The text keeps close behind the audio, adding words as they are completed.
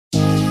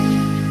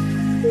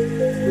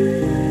Welcome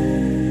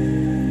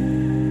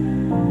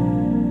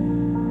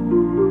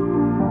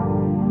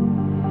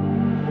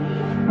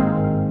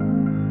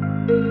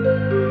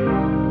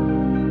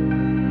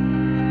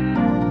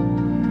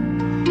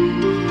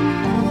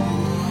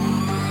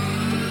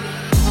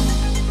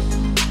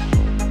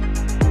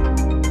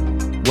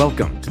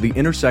to the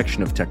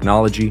intersection of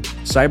technology,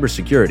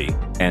 cybersecurity,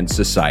 and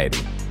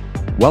society.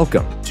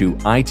 Welcome to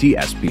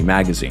ITSP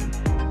Magazine.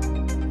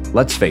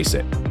 Let's face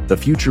it, the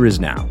future is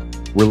now.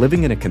 We're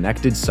living in a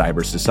connected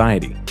cyber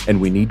society,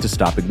 and we need to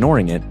stop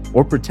ignoring it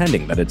or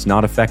pretending that it's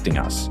not affecting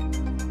us.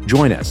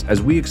 Join us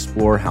as we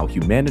explore how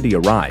humanity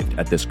arrived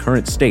at this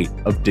current state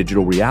of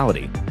digital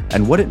reality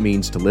and what it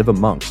means to live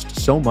amongst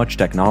so much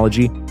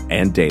technology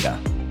and data.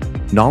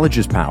 Knowledge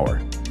is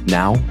power,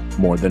 now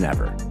more than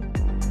ever.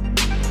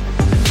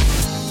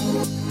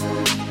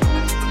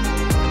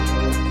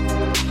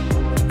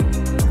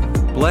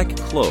 Black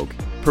Cloak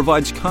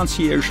provides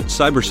concierge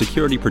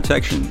cybersecurity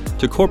protection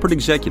to corporate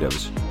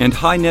executives and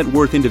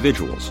high-net-worth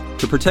individuals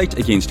to protect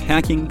against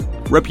hacking,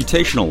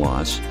 reputational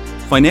loss,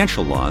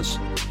 financial loss,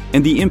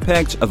 and the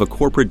impacts of a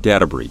corporate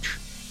data breach.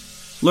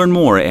 Learn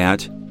more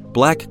at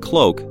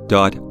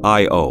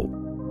blackcloak.io.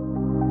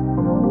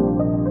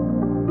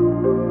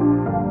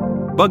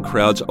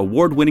 BugCrowd's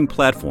award-winning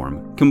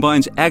platform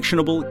combines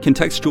actionable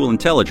contextual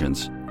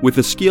intelligence with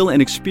the skill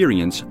and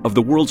experience of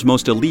the world's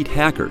most elite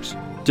hackers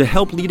to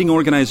help leading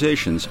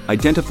organizations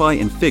identify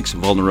and fix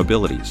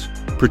vulnerabilities,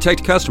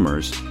 protect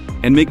customers,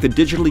 and make the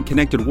digitally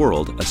connected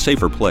world a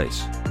safer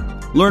place.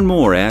 Learn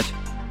more at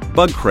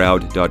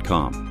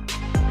bugcrowd.com.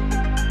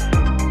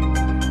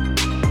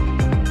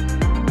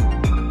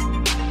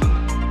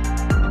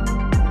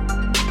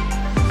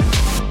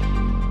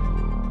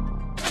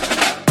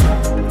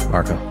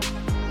 Marco.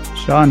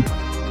 Sean.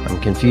 I'm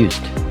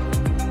confused.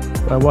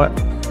 By what?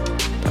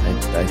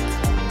 I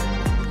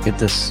get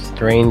this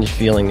strange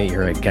feeling that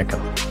you're a gecko.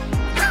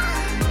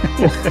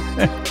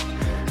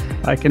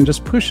 I can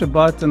just push a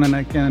button and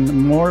I can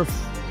morph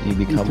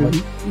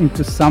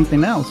into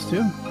something else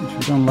too. If you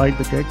don't like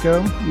the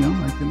gecko,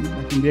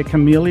 I can be a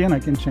chameleon. I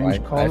can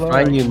change color.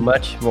 I find you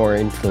much more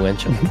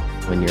influential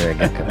when you're a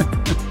gecko.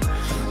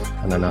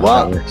 I don't know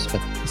how that works, but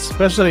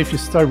especially if you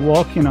start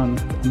walking on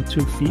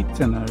 2 feet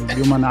and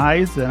human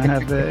eyes, and I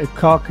have a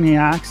Cockney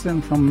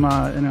accent from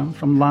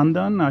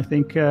London. I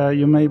think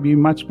you may be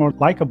much more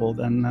likable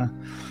than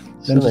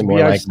certainly more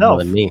likable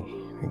than me.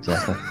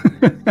 Exactly.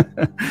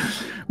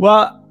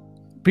 Well,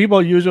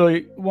 people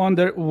usually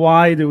wonder,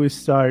 why do we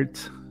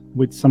start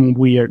with some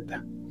weird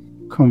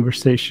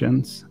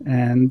conversations?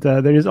 And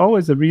there is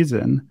always a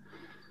reason,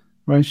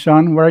 right,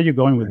 Sean? Where are you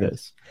going with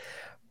this?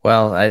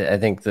 Well, I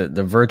think that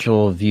the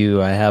virtual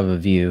view I have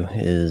of you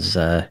is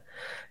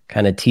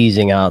kind of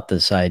teasing out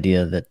this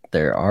idea that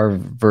there are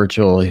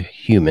virtual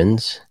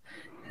humans,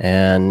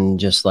 and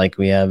just like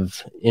we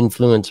have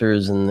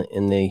influencers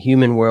in the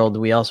human world,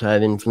 we also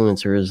have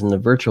influencers in the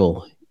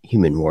virtual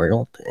human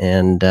world,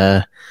 and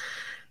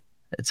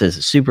it's a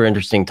super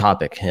interesting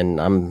topic,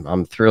 and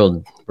I'm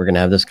thrilled we're going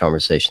to have this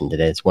conversation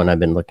today. It's one I've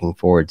been looking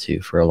forward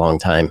to for a long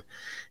time.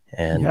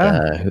 And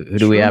who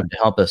do we have to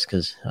help us?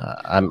 Because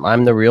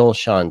I'm the real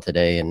Sean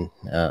today, and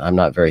I'm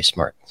not very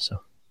smart. So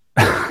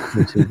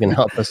who can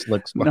help us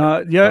look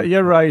smart? No,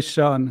 you're right,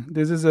 Sean.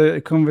 This is a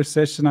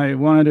conversation I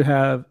wanted to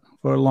have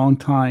for a long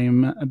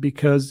time,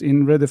 because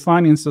in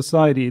redefining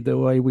society, the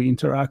way we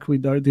interact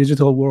with our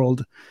digital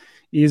world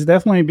is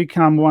definitely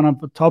become one of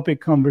the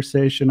topic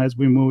conversation as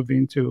we move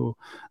into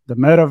the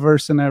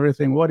metaverse and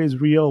everything. What is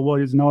real?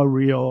 What is not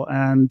real?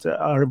 And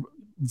our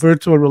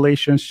virtual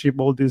relationship,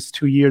 all these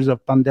 2 years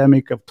of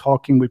pandemic of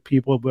talking with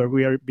people where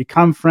we are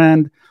become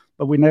friends,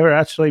 but we never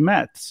actually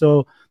met.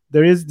 So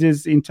there is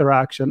this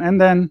interaction. And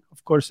then,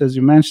 of course, as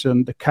you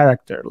mentioned, the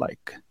character,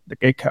 like the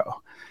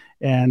gecko,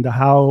 and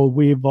how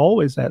we've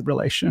always had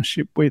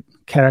relationship with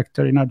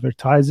character in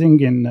advertising,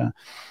 in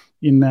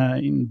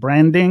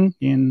branding,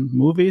 in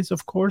movies,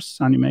 of course,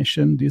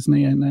 animation,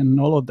 Disney, and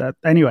all of that.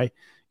 Anyway,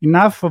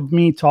 enough of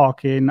me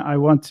talking. I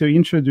want to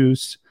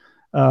introduce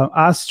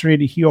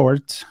Astrid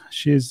Hiort.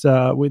 She's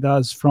with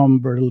us from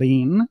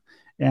Berlin,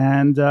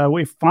 and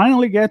we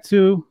finally get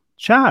to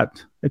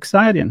chat.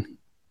 Exciting.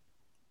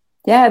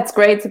 Yeah, it's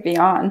great to be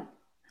on.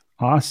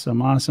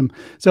 Awesome.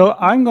 So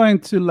I'm going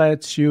to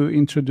let you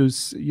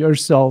introduce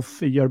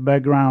yourself, your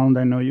background.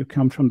 I know you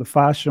come from the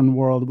fashion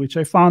world, which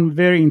I found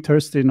very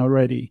interesting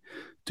already,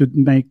 to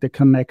make the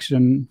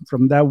connection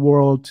from that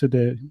world to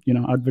the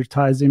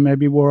advertising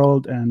maybe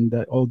world and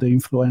all the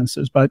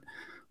influencers. But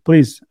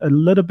please, a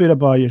little bit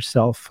about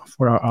yourself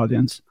for our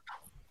audience.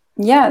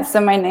 Yeah, so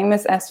my name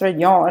is Astrid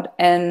Hiort,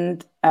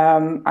 and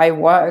I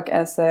work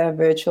as a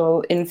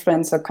virtual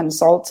influencer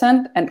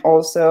consultant and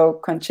also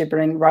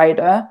contributing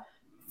writer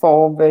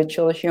for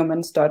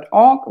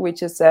virtualhumans.org,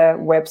 which is a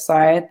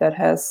website that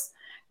has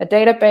a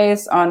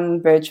database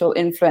on virtual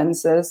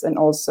influencers, and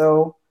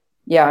also,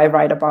 I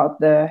write about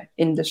the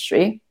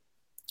industry.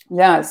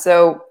 Yeah,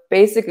 so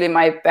basically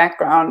my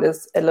background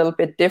is a little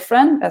bit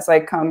different, as I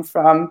come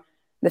from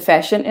the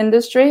fashion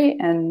industry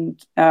and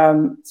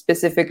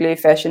specifically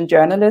fashion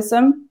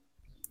journalism.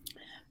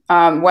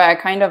 where I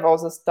kind of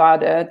also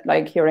started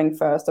like hearing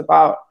first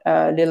about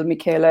little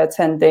Michaela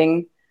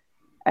attending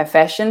a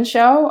fashion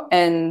show,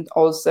 and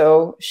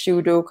also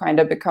Shudu kind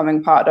of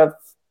becoming part of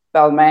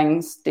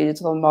Balmang's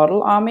digital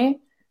model army.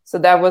 So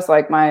that was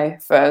like my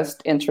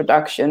first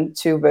introduction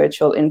to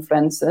virtual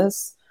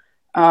influencers.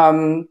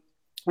 And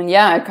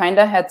yeah, it kind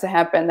of had to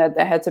happen that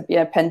there had to be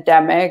a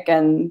pandemic,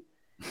 and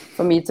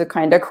for me to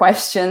kind of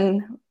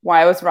question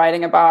why I was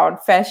writing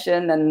about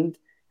fashion, and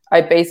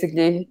I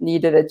basically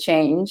needed a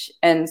change.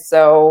 And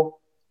so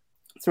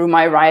through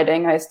my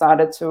writing, I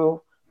started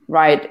to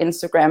write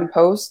Instagram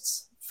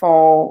posts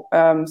for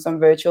some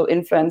virtual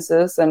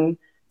influencers and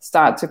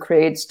start to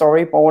create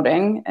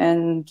storyboarding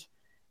and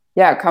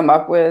come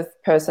up with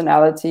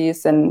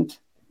personalities and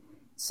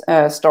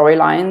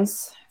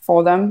storylines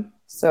for them.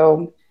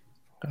 So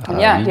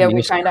here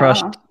we kind of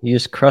are. You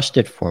just crushed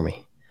it for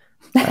me.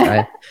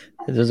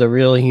 There's a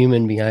real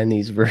human behind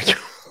these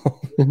virtual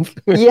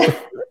yeah.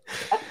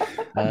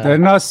 They're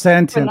not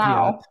sentient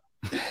yet.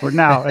 For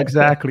now,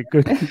 exactly.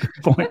 Good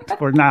point.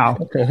 For now.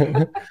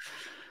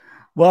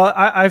 Well,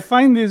 I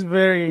find this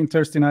very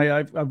interesting.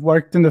 I've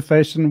worked in the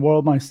fashion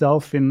world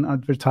myself in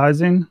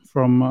advertising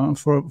for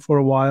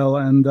a while,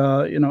 and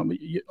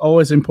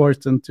always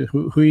important to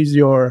who is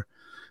your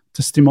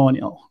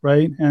testimonial,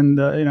 right? And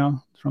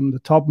from the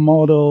top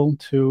model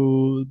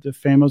to the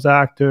famous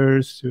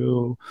actors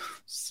to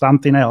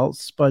something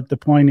else. But the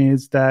point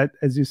is that,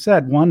 as you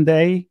said, one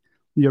day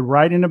you're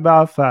writing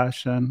about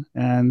fashion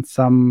and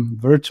some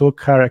virtual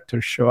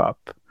characters show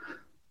up,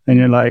 and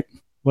you're like,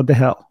 "What the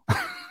hell?"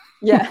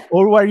 Yeah.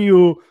 Or were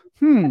you,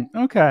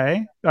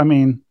 okay, I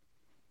mean,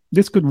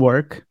 this could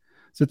work.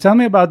 So tell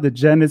me about the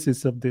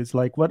genesis of this.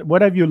 Like,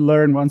 what have you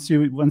learned once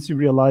you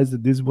realized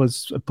that this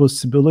was a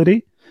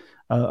possibility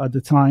at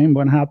the time?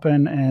 What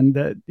happened? And,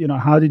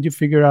 how did you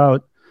figure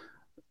out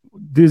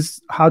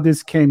how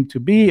this came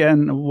to be?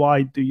 And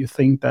why do you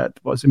think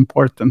that was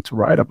important to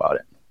write about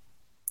it?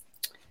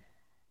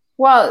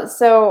 Well,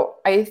 so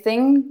I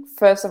think,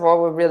 first of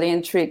all, what really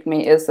intrigued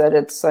me is that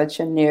it's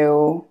such a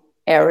new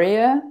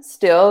area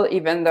still,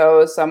 even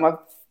though some of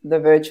the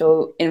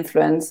virtual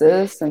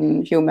influencers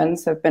and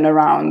humans have been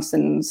around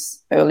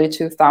since early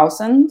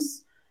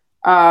 2000s.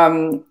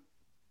 But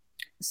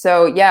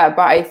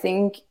I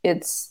think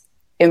it's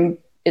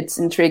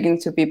intriguing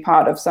to be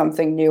part of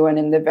something new and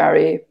in the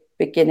very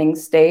beginning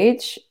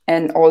stage,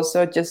 and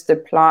also just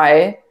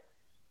apply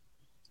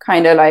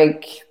kind of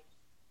like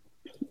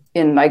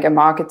in like a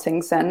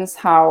marketing sense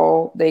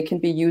how they can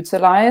be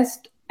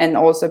utilized and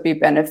also be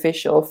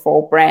beneficial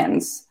for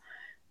brands.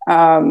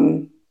 How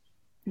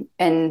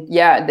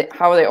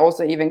they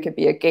also even could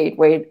be a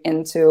gateway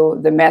into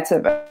the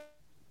metaverse,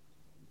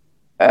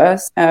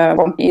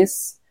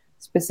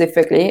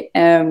 specifically.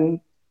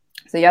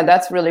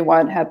 That's really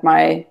what had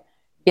my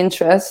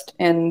interest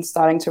in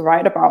starting to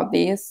write about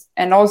these.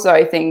 And also,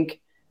 I think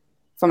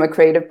from a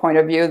creative point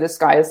of view, the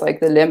sky is like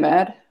the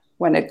limit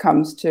when it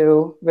comes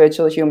to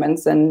virtual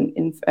humans and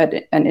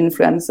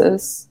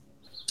influencers.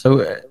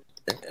 So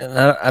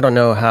I don't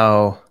know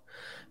how.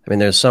 I mean,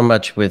 there's so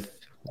much with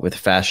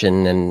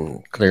fashion,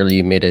 and clearly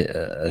you made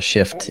a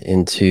shift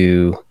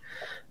into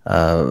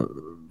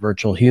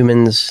virtual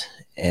humans,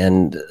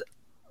 and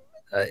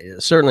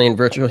certainly in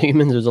virtual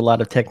humans there's a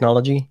lot of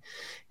technology,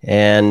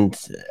 and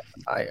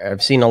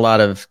I've seen a lot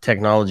of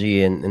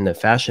technology in the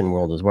fashion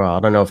world as well.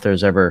 I don't know if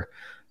there's ever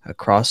a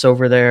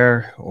crossover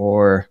there,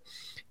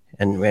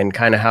 and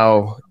kind of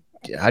how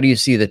do you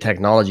see the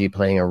technology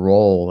playing a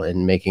role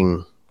in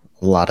making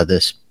a lot of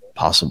this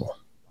possible?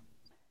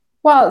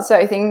 Well, so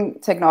I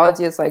think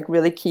technology is like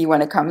really key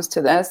when it comes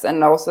to this.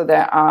 And also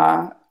there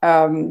are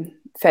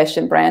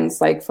fashion brands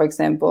like, for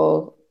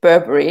example,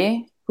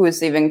 Burberry, who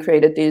has even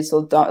created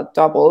digital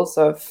doubles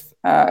of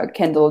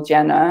Kendall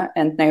Jenner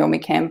and Naomi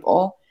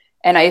Campbell.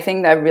 And I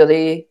think that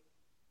really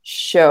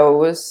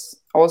shows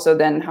also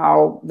then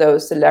how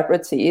those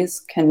celebrities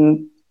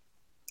can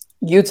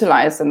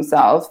utilize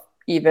themselves,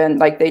 even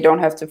like they don't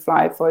have to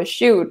fly for a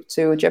shoot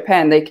to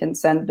Japan. They can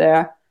send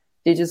their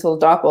digital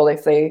double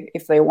if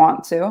they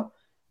want to.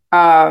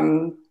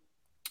 But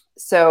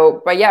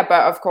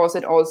of course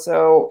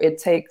it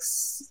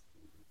takes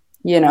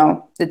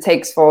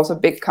for also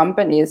big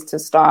companies to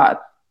start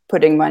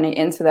putting money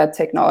into that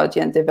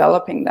technology and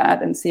developing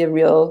that and see a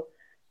real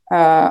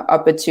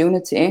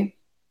opportunity.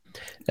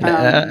 And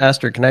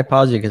Astrid, can I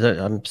pause you because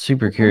I'm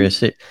super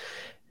curious?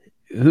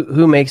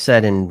 Who makes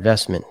that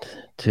investment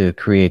to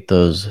create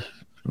those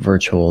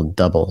virtual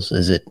doubles?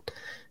 Is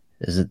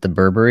it the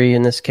Burberry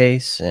in this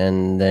case,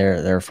 and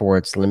therefore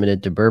it's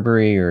limited to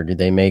Burberry, or do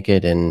they make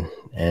it and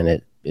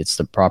it's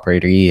the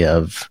property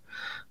of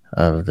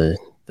the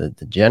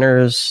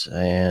Jenners,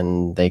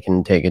 and they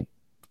can take it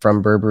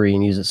from Burberry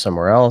and use it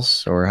somewhere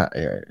else? Or I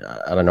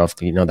don't know if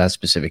you know that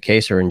specific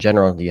case, or in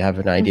general, do you have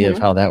an idea of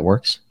how that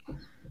works?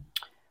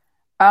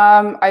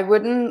 I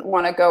wouldn't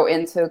want to go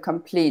into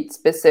complete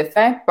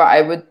specific, but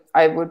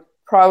I would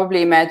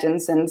probably imagine,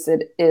 since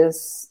it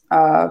is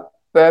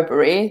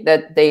Burberry,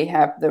 that they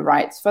have the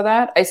rights for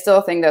that. I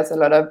still think there's a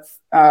lot of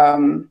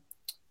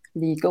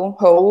legal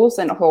holes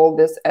and hold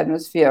this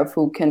atmosphere of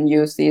who can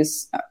use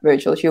these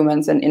virtual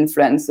humans and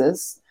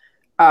influences.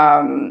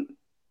 But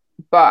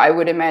I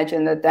would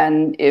imagine that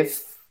then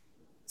if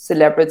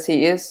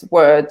celebrities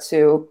were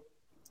to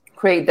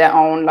create their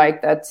own,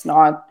 like that's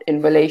not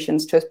in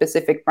relations to a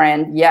specific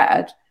brand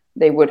yet,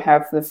 they would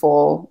have the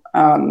full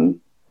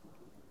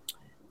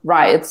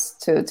rights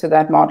to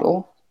that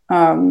model.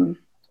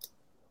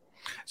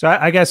 So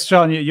I guess,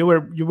 Sean, you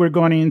were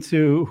going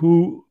into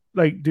who,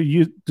 like,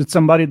 did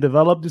somebody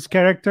develop this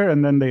character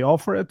and then they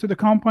offer it to the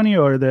company,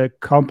 or the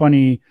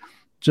company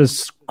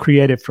just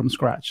create it from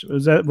scratch?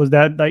 Was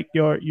that like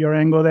your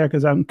angle there?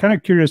 Because I'm kind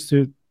of curious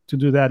to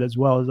do that as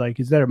well. Is like,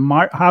 is there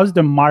how's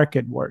the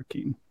market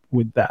working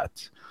with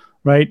that,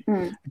 right?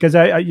 Because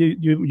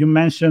you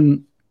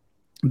mentioned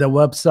the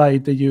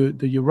website that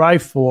you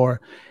write for,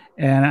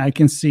 and I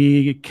can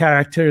see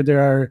character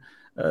there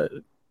are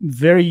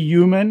very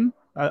human.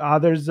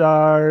 Others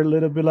are a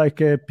little bit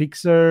like a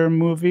Pixar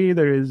movie.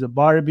 There is a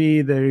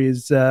Barbie. There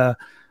is a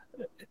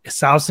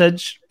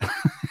sausage.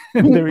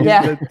 There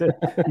is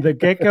the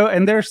gecko,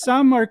 and there's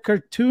some are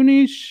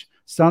cartoonish.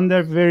 Some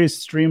they're very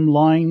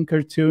streamlined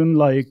cartoon,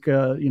 like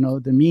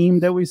the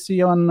meme that we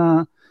see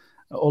on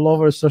all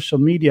over social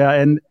media.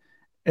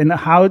 And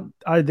how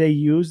are they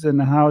used, and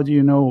how do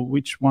you know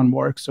which one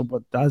works or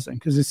what doesn't?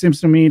 Because it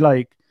seems to me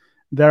like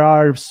there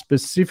are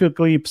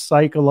specifically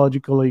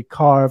psychologically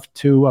carved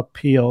to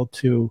appeal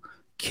to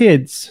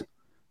kids,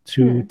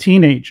 to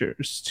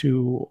teenagers,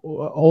 to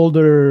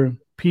older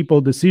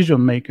people,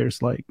 decision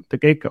makers, like the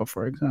gecko,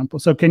 for example.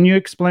 So can you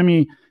explain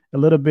me a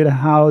little bit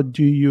how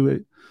do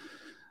you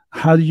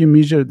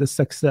measure the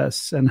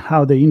success, and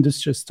how the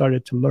industry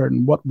started to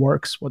learn what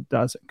works, what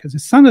doesn't? Because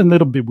it sounded a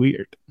little bit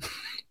weird.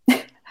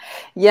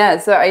 Yeah,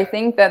 so I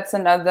think that's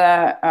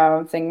another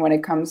thing when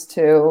it comes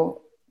to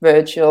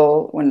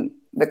when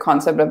the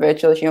concept of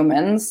virtual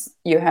humans.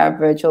 You have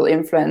virtual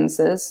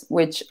influences,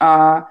 which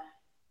are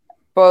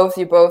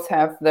you both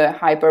have the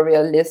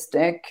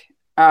hyper-realistic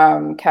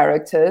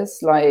characters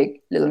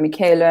like Little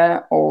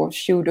Michele or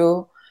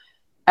Shudu,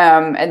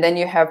 and then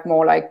you have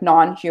more like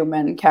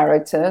non-human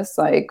characters,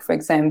 like, for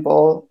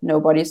example,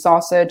 Nobody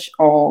Sausage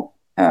or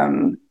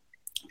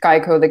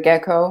Geico the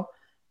Gecko.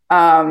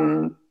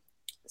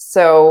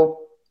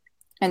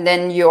 And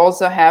then you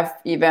also have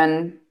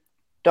even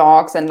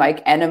dogs and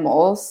like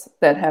animals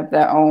that have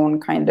their own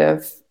kind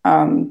of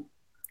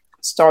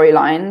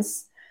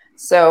storylines.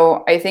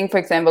 So I think, for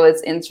example,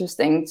 it's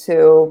interesting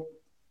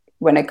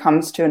when it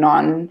comes to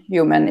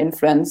non-human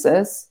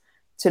influences,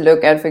 to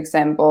look at, for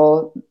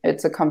example,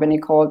 it's a company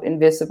called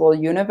Invisible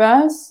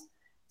Universe.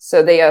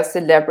 So they are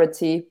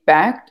celebrity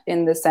backed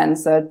in the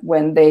sense that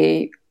when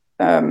they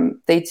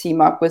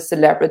team up with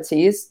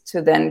celebrities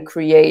to then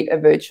create a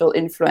virtual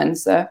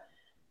influencer.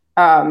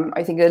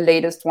 I think the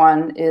latest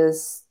one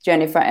is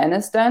Jennifer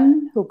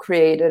Aniston, who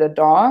created a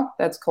dog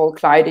that's called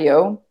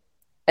Clydio.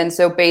 And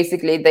so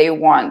basically they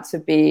want to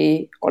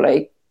be, or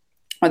like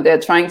what they're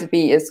trying to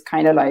be is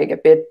kind of like a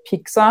bit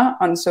Pixar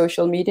on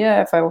social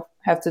media, if I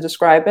have to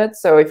describe it.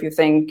 So if you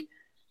think,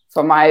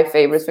 for my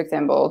favorites, for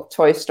example,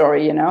 Toy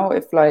Story,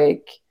 if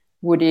like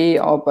Woody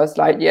or Buzz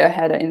Lightyear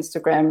had an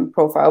Instagram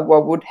profile,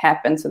 what would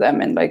happen to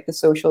them in like the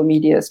social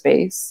media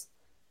space?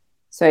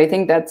 So I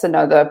think that's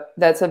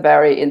a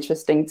very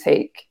interesting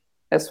take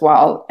as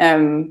well.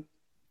 And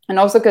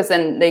also because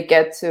then they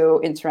get to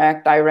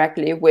interact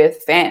directly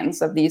with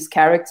fans of these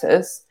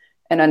characters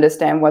and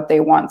understand what they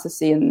want to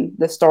see in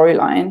the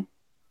storyline.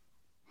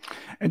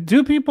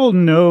 Do people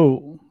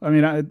know, I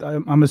mean,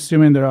 I'm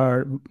assuming there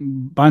are a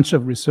bunch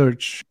of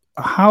research,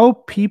 how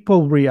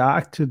people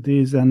react to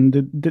this,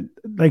 and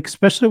like,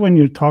 especially when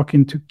you're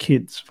talking to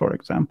kids, for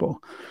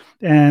example,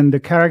 and the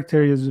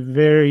character is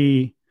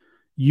very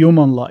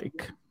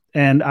human-like.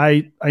 And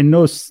I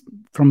know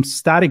from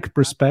static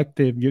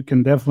perspective, you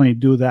can definitely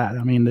do that.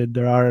 I mean,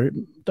 there are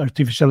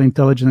artificial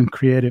intelligence and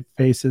creative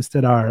faces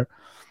that are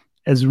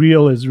as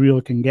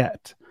real can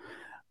get.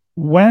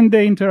 When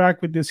they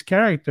interact with this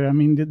character, I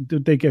mean, do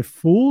they get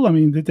fooled? I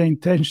mean, the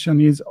intention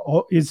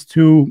is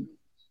to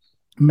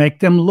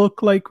make them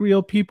look like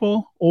real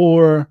people,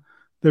 or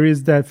there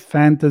is that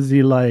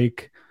fantasy,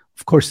 like,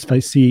 of course, if I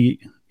see,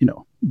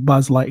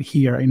 Buzz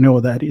Lightyear, I know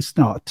that it's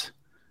not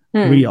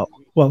real.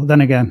 Well,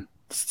 then again,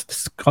 it's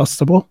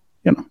disgustable.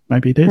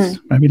 Maybe it is,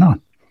 maybe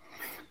not.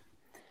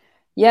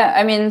 Yeah,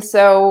 I mean,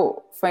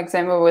 so for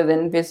example, with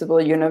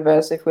Invisible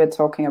Universe, if we're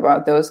talking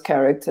about those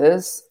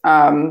characters,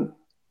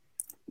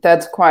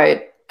 that's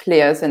quite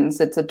clear since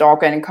it's a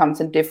dog and it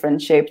comes in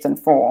different shapes and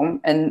form.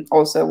 And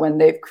also when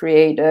they've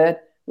created,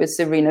 with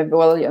Serena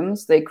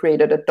Williams, they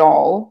created a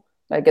doll,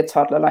 like a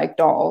toddler-like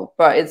doll,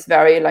 but it's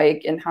very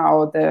like in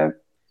how the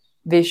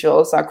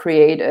visuals are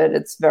created,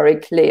 it's very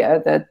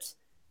clear that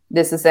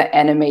this is an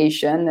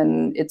animation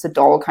and it's a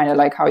doll, kind of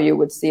like how you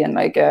would see in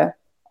like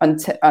on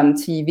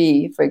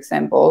TV, for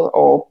example,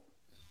 or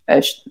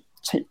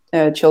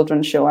a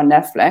children's show on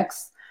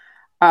Netflix.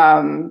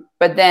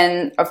 But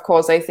then, of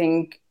course, I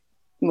think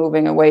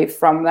moving away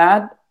from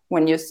that,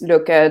 when you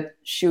look at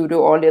Shudu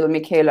or Little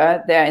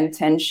Michele, their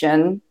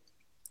intention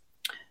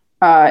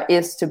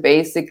is to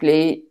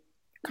basically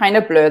kind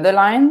of blur the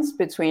lines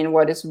between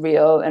what is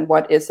real and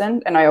what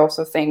isn't. And I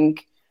also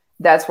think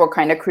that's what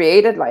kind of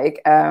created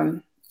like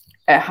a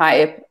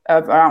hype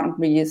around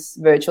these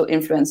virtual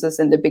influencers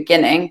in the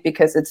beginning,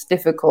 because it's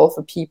difficult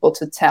for people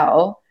to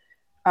tell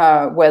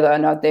whether or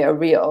not they are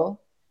real.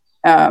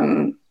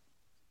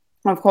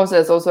 Of course,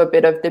 there's also a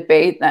bit of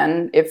debate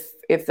then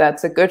if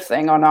that's a good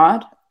thing or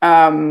not,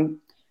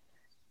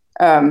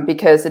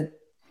 because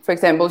for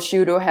example,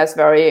 Shudo has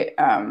very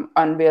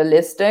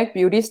unrealistic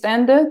beauty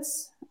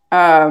standards.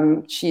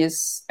 I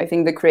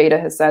think the creator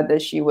has said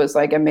that she was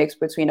like a mix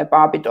between a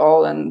Barbie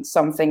doll and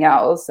something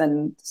else.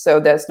 And so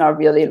there's not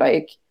really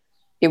like,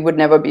 it would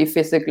never be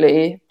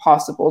physically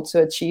possible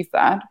to achieve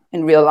that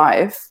in real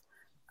life.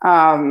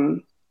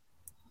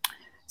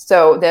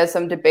 So there's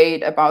some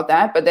debate about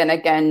that. But then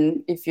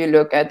again, if you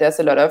look at, there's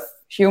a lot of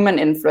human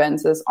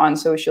influencers on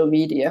social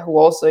media who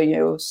also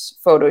use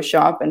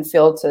Photoshop and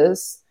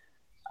filters,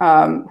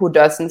 who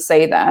doesn't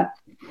say that.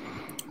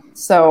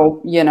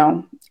 So,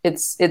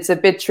 it's a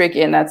bit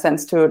tricky in that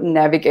sense to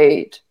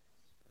navigate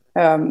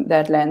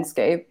that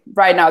landscape.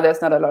 Right now,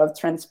 there's not a lot of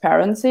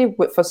transparency.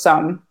 For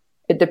some,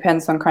 it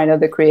depends on kind of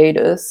the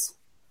creators.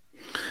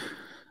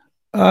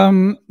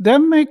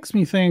 That makes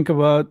me think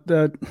about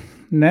that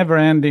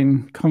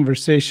never-ending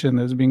conversation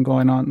that's been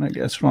going on, I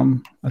guess,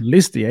 from at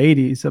least the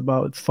 80s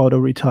about photo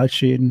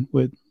retouching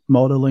with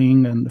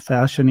modeling and the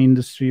fashion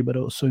industry, but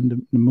also in the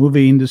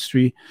movie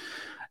industry.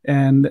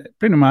 And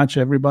pretty much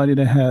everybody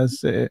that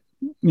has an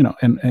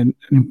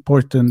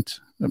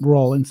important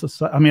role in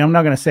society. I mean, I'm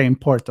not going to say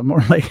important,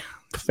 more like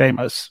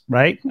famous,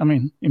 right? I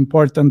mean,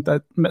 important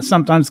that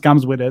sometimes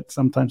comes with it,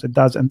 sometimes it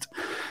doesn't.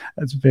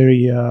 That's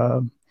very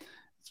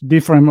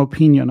different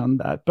opinion on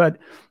that. But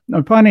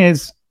my point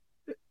is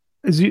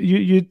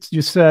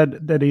you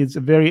said that it's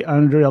very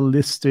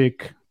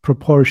unrealistic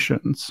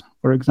proportions,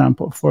 for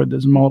example, for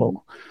this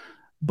model.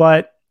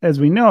 But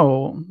as we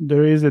know,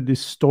 there is a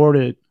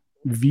distorted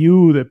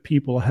view that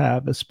people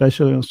have,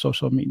 especially on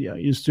social media.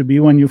 It used to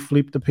be when you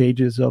flip the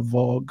pages of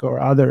Vogue or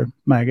other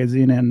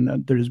magazine,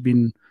 and there's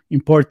been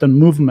important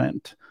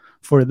movement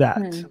for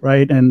that,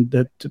 right? And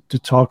to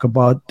talk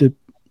about that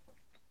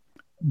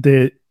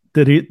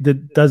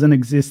it doesn't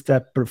exist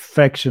that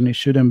perfection. It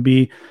shouldn't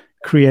be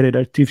created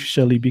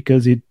artificially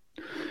because it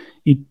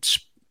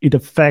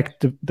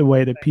affects the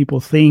way that people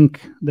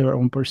think, their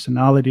own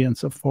personality, and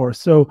so forth.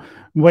 So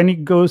when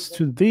it goes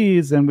to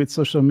these, and with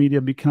social media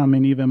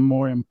becoming even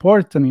more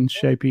important in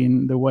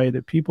shaping the way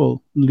that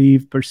people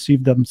live,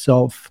 perceive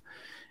themselves,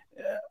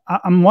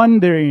 I'm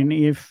wondering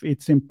if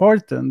it's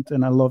important,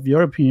 and I love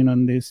your opinion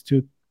on this,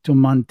 to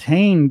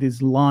maintain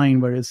this line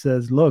where it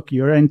says, look,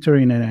 you're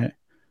entering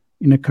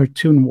in a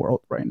cartoon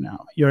world right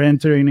now. You're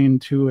entering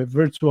into a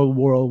virtual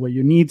world where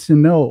you need to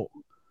know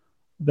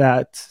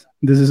that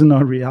this is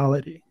not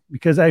reality,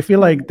 because I feel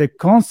like the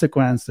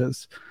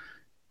consequences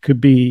could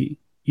be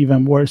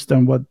even worse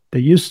than what they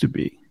used to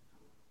be.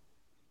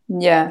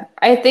 Yeah,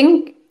 I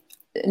think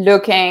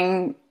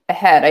looking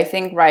ahead, I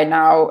think right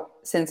now,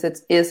 since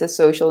it is a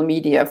social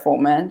media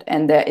format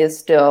and there is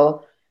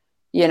still,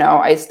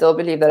 I still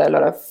believe that a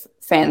lot of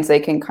fans,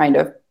 they can kind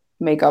of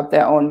make up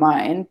their own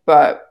mind.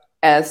 But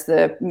as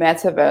the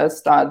metaverse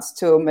starts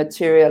to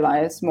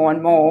materialize more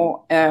and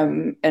more,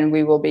 and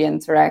we will be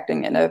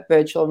interacting in a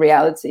virtual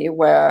reality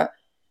where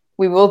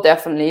we will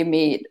definitely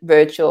meet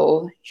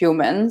virtual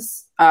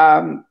humans,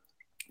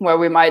 where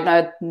we might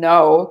not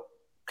know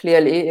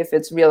clearly if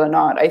it's real or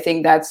not. I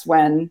think that's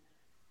when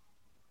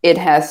it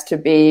has to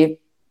be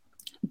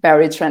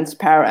very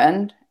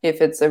transparent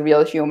if it's a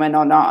real human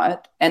or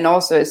not. And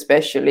also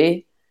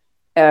especially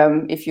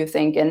if you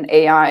think in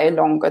AI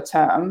longer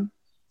term.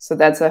 So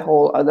that's a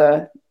whole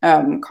other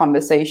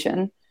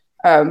conversation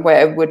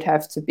where it would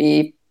have to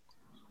be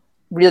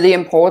really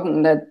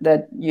important that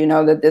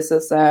that this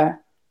is a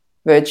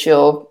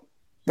virtual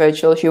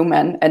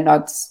human and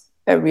not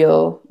a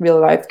real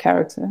life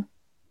character.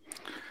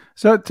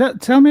 So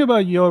tell me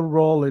about your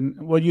role in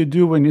what you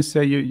do when you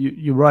say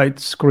you write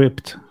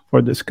script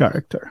for this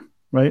character,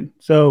 right?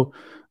 So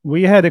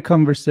we had a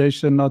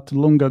conversation not too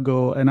long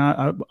ago, and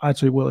I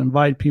actually will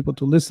invite people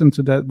to listen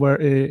to that,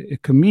 where a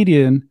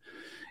comedian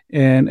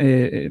and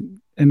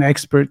an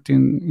expert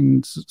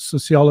in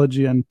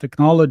sociology and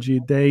technology,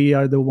 they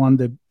are the one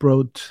that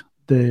brought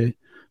the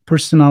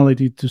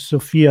personality to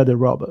Sophia the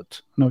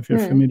robot. I don't know if you're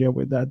familiar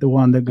with that, the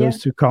one that goes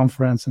to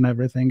conference and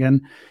everything.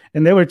 And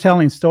they were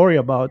telling story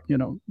about,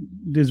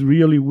 this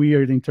really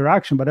weird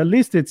interaction, but at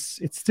least it's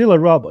still a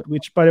robot,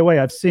 which, by the way,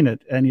 I've seen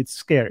it and it's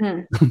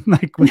scary.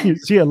 Like when you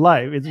see it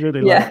live, it's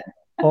really like,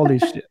 holy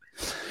shit.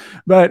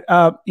 But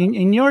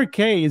in your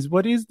case,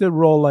 what is the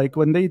role like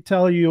when they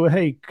tell you,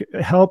 hey,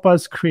 help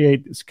us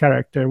create this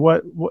character?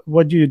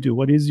 What do you do?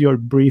 What is your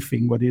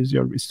briefing? What is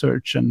your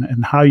research,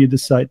 and how you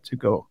decide to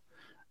go?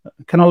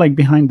 Kind of like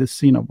behind the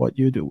scene of what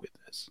you do with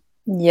this.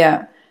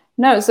 Yeah.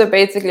 No, so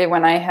basically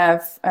when I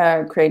have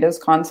creators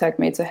contact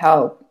me to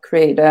help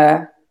create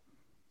a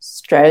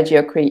strategy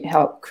or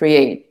help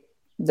create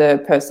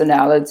the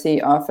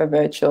personality of a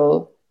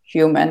virtual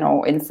human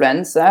or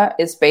influencer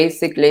is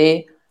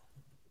basically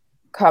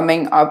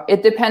coming up.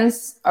 It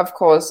depends, of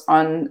course,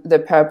 on the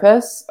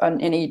purpose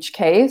in each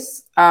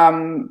case,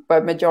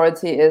 but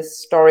majority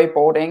is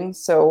storyboarding.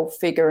 So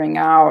figuring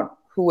out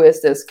who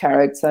is this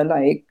character,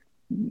 like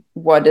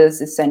what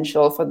is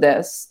essential for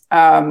this.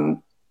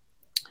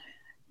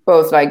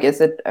 Both like,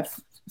 is it a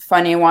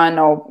funny one,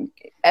 or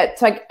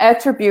it's like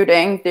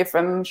attributing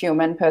different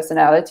human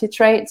personality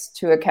traits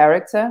to a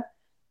character.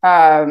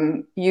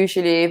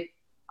 Usually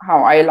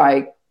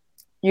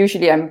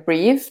I'm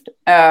briefed,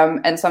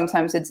 and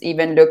sometimes it's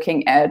even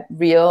looking at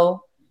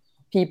real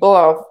people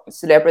or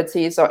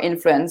celebrities or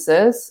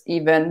influencers,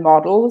 even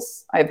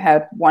models. I've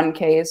had one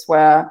case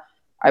where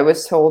I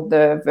was told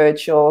the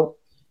virtual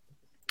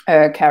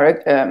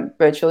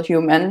virtual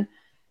human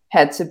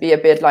had to be a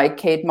bit like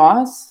Kate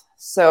Moss.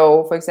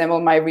 So, for example,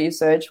 my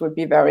research would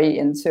be very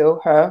into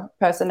her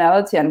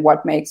personality and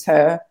what makes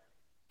her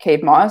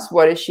Kate Moss,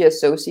 what is she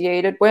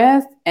associated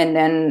with, and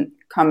then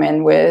come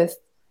in with,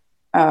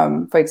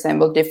 for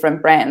example,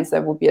 different brands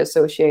that would be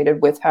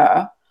associated with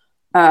her.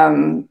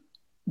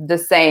 The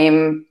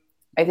same,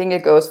 I think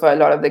it goes for a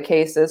lot of the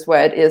cases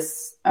where it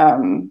is,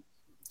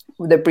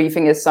 the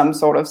briefing is some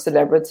sort of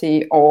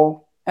celebrity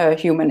or a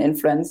human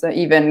influencer,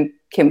 even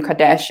Kim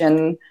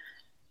Kardashian,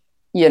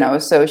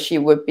 so she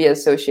would be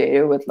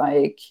associated with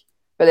like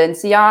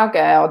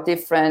Balenciaga or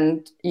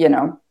different,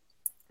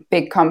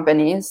 big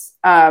companies.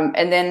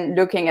 And then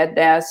looking at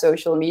their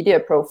social media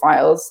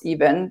profiles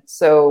even.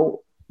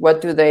 So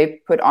what do they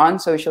put on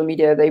social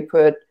media? They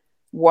put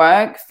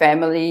work,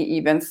 family,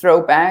 even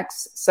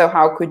throwbacks. So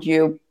how could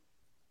you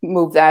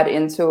move that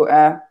into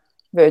a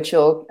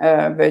virtual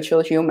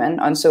human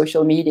on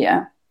social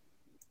media?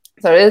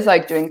 So it is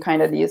like doing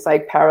kind of these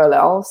like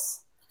parallels.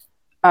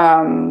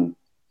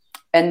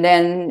 And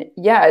then,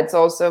 it's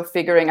also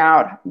figuring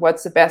out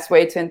what's the best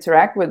way to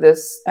interact with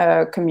this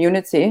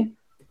community.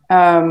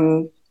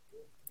 Both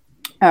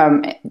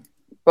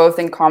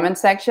in comment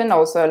section,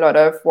 also a lot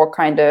of what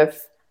kind of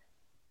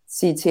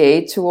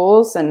CTA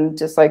tools and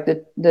just like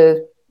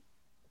the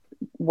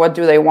what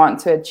do they want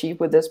to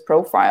achieve with this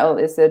profile?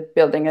 Is it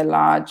building a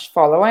large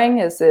following?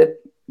 Is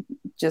it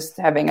just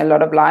having a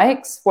lot of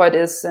likes? What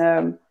is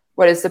the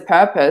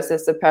purpose?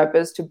 Is the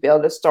purpose to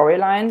build a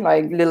storyline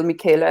like Little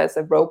Michaela as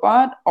a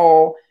robot?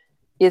 Or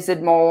is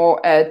it more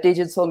a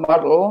digital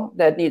model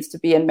that needs to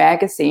be in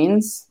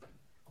magazines?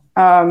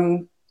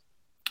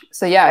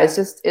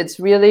 It's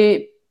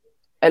really,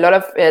 a lot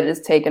of it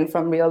is taken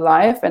from real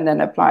life and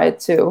then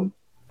applied to.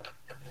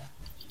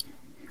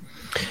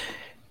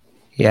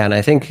 Yeah, and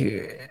I think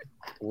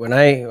when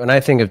I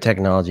think of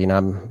technology,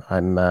 and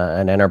I'm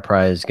an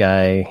enterprise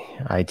guy,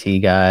 IT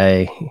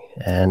guy,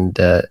 and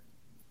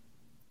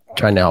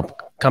trying to help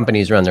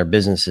companies run their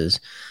businesses,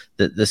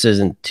 that this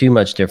isn't too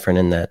much different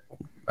in that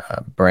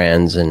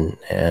brands and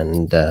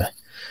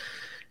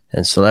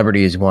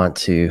celebrities want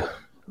to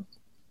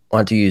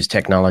use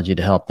technology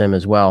to help them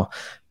as well.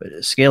 But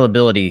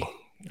scalability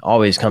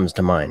always comes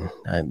to mind.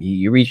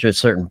 You reach a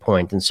certain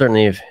point, and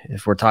certainly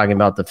if we're talking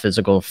about the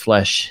physical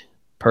flesh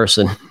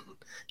person,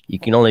 you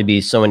can only be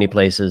so many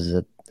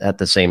places at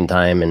the same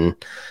time and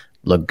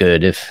look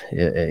good.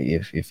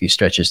 If you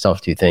stretch yourself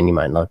too thin, you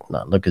might not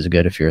look as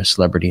good if you're a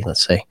celebrity,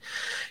 let's say.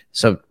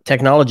 So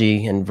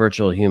technology and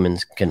virtual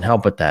humans can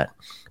help with that.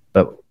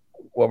 But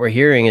what we're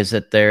hearing is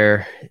that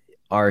there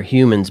are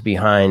humans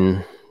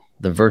behind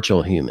the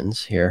virtual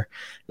humans here.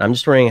 And I'm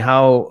just wondering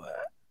how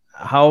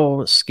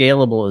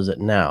scalable is it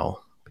now?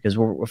 Because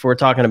if we're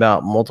talking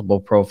about multiple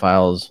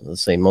profiles,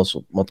 let's say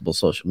multiple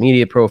social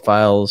media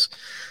profiles,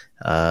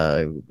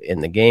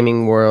 in the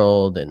gaming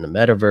world, in the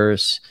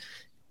metaverse,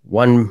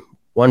 one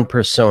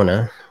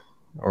persona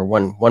or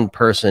one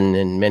person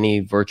in many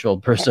virtual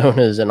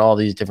personas in all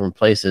these different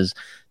places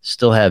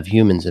still have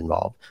humans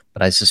involved.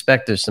 But I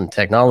suspect there's some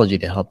technology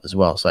to help as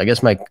well. So I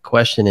guess my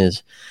question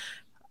is,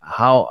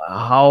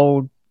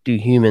 how do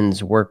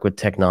humans work with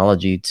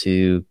technology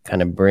to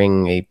kind of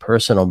bring a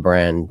personal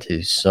brand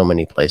to so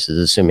many places,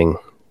 assuming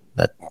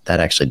that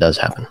actually does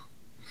happen?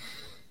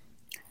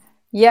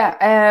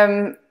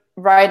 Yeah,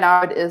 right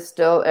now it is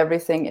still,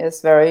 everything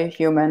is very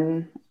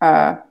human,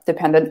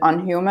 dependent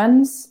on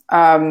humans.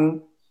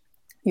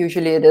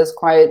 Usually it is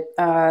quite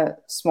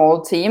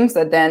small teams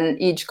that then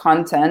each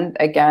content,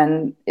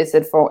 again, is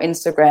it for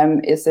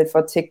Instagram? Is it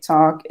for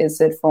TikTok? Is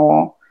it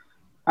for,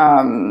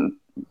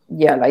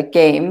 like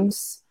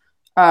games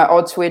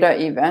or Twitter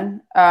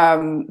even?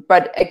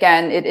 But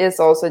again, it is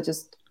also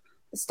just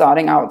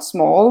starting out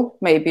small,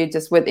 maybe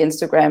just with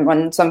Instagram,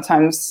 and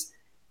sometimes,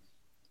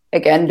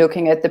 again,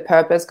 looking at the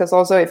purpose, because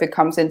also if it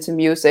comes into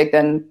music,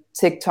 then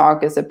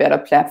TikTok is a better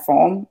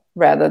platform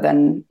rather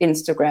than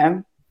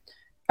Instagram.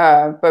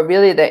 But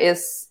really, there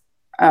is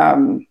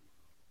no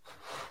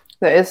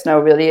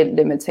really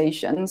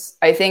limitations.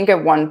 I think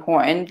at one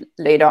point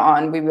later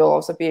on, we will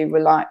also be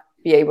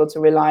able to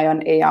rely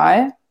on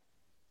AI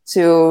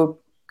to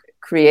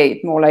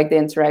create more like the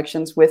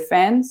interactions with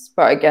fans.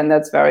 But again,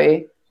 that's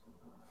very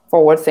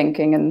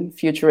forward-thinking and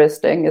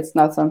futuristic. It's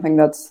not something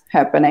that's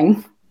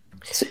happening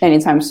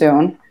anytime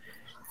soon.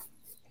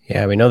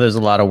 Yeah, we know there's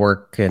a lot of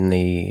work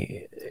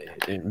being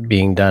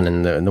done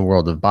in the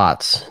world of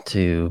bots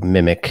to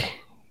mimic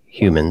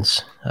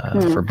humans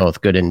for both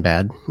good and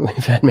bad.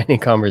 We've had many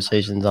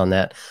conversations on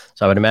that,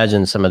 so I would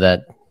imagine some of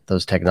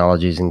those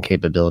technologies and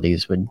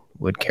capabilities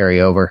would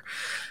carry over.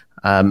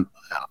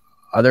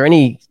 Are there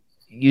any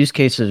use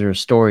cases or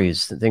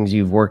stories, things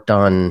you've worked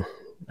on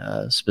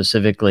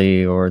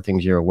specifically, or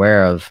things you're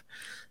aware of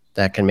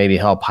that can maybe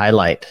help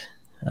highlight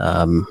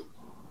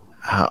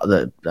how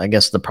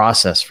the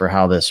process for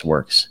how this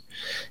works?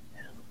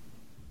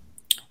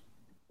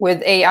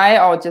 With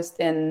AI or just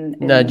in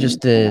no,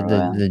 just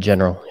the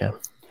general, yeah.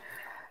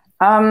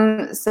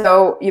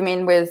 So you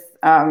mean with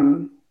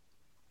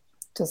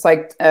just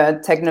like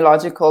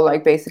technological,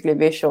 like basically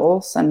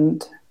visuals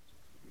and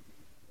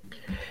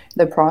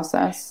the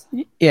process?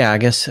 Yeah, I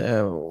guess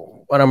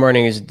what I'm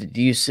wondering is,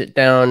 do you sit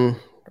down,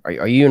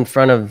 are you in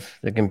front of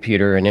the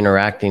computer and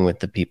interacting with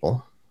the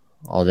people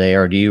all day,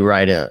 or do you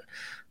write a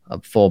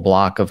full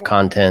block of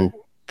content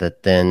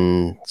that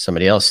then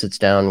somebody else sits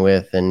down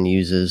with and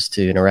uses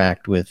to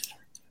interact with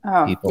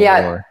people?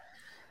 Yeah.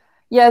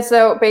 Yeah,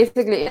 so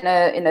basically in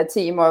a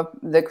team of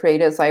the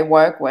creators I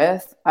work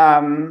with,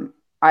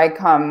 I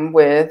come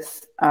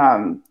with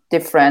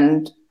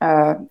different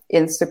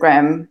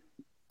Instagram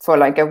for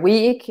like a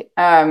week,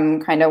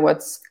 kind of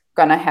what's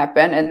gonna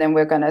happen, and then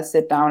we're gonna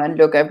sit down and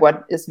look at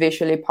what is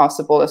visually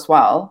possible as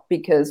well.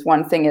 Because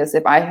one thing is,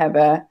 if I have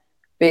a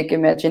big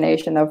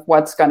imagination of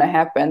what's gonna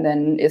happen,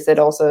 then is it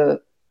also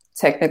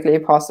technically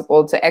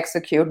possible to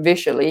execute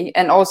visually,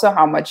 and also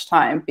how much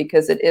time,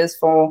 because it is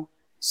for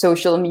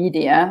social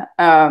media.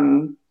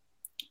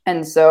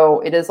 And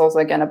so it is also,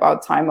 again,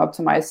 about time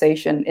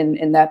optimization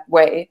in that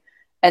way.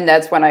 And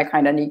that's when I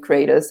kind of need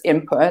creators'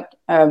 input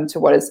to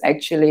what is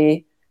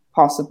actually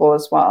possible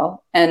as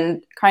well.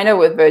 And kind of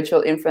with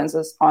virtual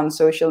influencers on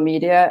social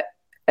media,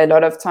 a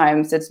lot of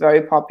times it's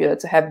very popular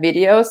to have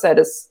videos.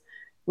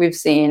 We've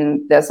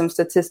seen there's some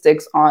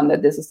statistics on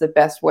that this is the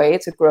best way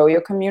to grow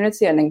your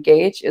community and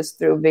engage is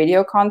through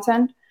video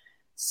content.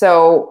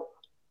 So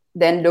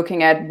then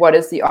looking at what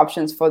is the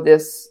options for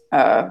this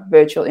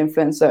virtual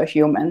influencer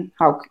human,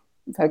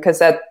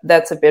 because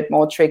that's a bit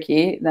more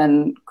tricky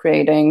than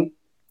creating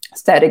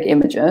static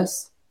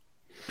images.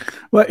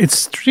 Well,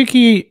 it's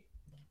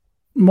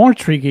more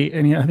tricky,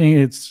 and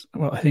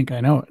I think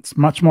I know it's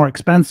much more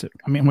expensive.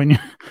 I mean,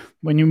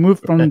 when you move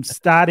from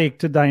static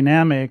to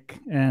dynamic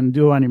and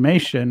do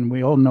animation,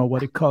 we all know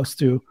what it costs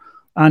to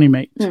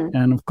animate,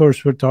 and of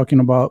course we're talking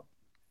about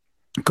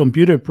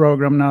computer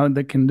program now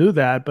that can do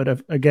that,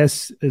 but I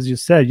guess, as you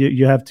said,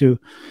 you have to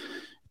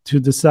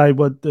decide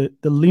what the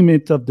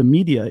limit of the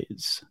media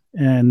is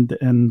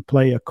and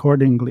play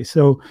accordingly.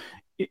 So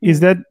is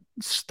that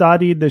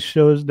study that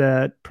shows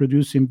that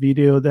producing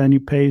video then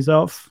it pays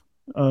off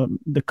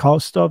the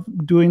cost of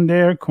doing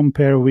there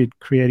compared with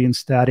creating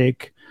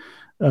static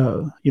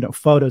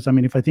photos? I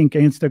mean, if I think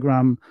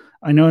Instagram,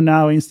 I know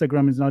now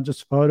Instagram is not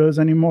just photos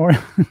anymore,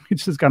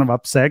 which is kind of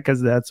upset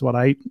because that's what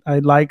I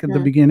like at the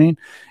beginning.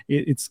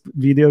 It's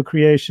video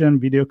creation,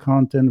 video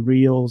content,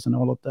 reels, and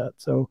all of that.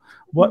 So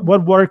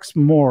what works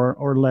more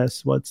or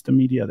less? What's the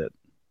media that?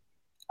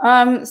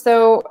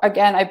 So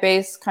again, I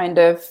base kind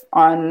of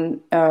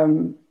on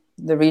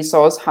the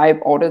resource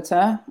Hype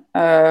Auditor,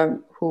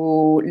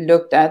 who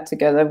looked at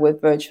together with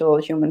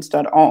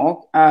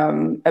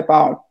virtualhumans.org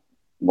about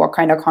what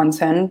kind of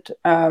content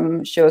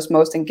shows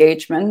most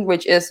engagement,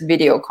 which is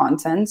video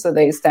content. So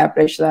they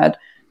established that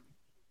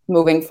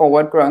moving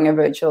forward, growing a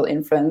virtual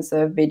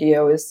influencer,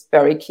 video is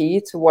very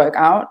key to work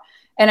out.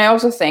 And I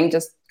also think,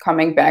 just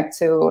coming back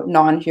to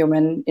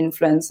non-human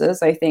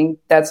influencers, I think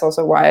that's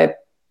also why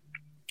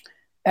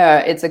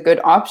it's a good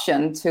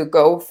option to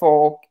go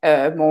for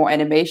more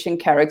animation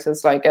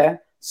characters, like a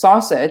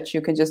sausage.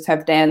 You can just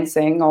have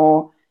dancing,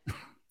 or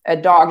a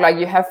dog. Like,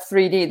 you have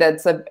 3D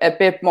that's a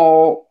bit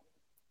more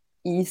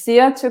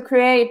easier to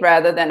create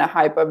rather than a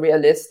hyper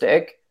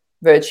realistic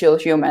virtual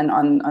human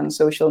on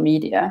social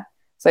media.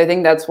 So I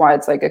think that's why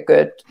it's like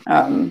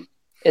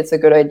it's a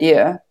good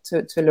idea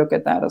to look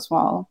at that as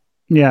well.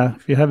 Yeah,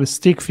 if you have a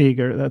stick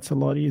figure, that's a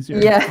lot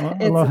easier. Yeah,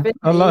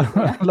 a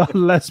lot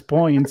less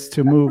points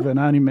to move and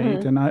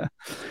animate. And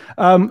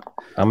I'm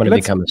going to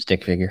become a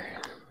stick figure.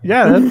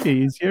 Yeah, that'd be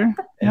easier.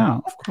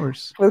 Yeah, of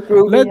course. With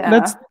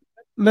Groovy,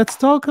 Let's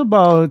talk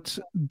about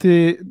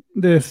the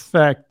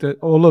effect that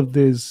all of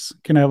this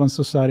can have on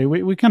society.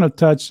 We kind of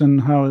touched on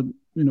how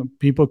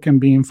people can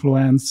be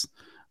influenced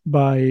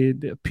by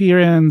the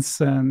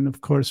appearance, and of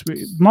course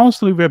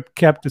we've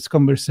kept this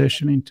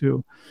conversation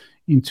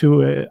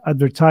into a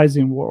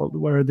advertising world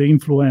where the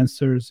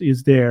influencers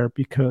is there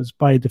because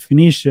by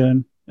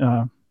definition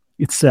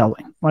it's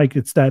selling. Like,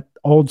 it's that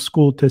old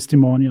school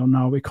testimonial.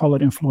 Now we call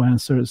it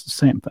influencers, the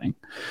same thing.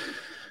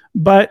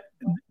 But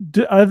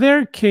are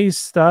there case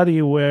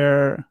study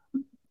where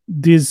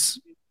these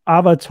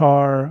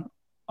avatar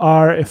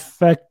are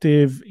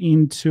effective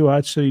into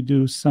actually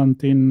do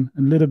something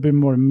a little bit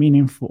more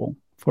meaningful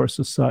for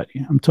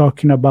society? I'm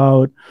talking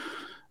about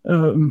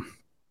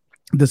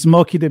the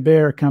Smokey the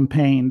Bear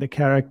campaign, the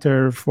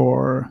character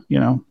for,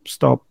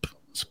 stop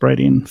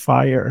spreading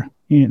fire,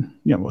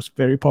 was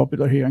very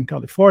popular here in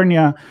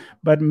California,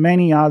 but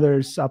many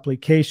others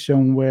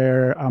application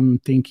where I'm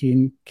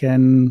thinking,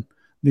 can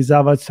these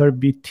avatars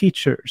be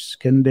teachers?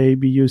 Can they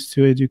be used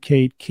to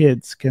educate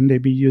kids? Can they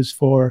be used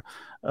for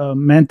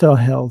mental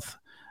health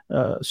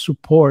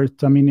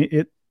support? I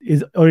mean,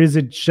 is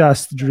it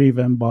just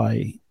driven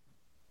by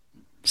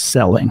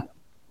selling?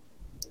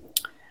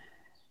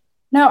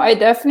 No, I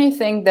definitely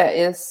think there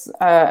is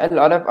a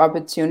lot of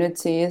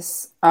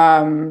opportunities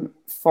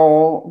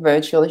for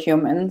virtual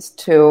humans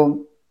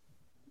to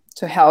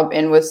help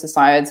in with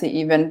society,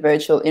 even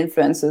virtual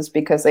influencers,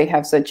 because they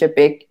have such a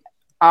big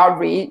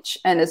outreach,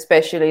 and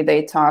especially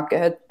they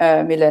target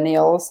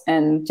millennials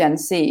and Gen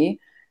Z.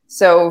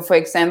 So, for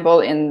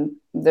example, in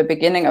the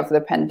beginning of the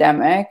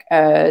pandemic,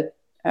 the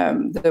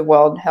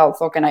World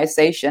Health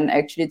Organization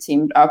actually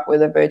teamed up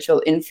with a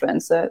virtual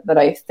influencer that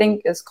I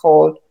think is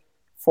called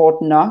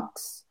Fort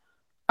Knox.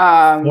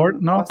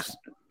 Fort Knox?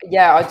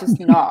 Or just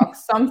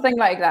Knox, something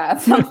like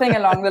that, something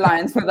along the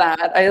lines with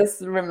that. I just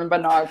remember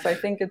Knox. I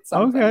think it's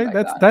something like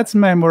that. That's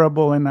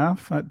memorable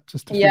enough,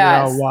 just to figure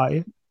out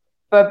why.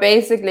 But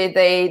basically,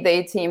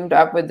 they teamed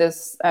up with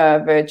this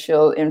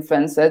virtual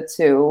influencer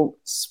to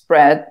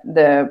spread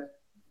the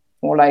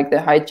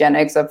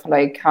hygienics of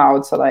how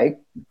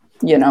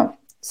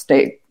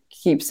to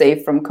keep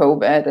safe from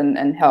COVID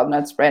and help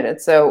not spread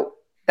it. So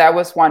that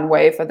was one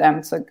way for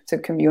them to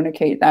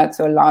communicate that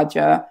to a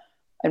larger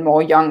and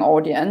more young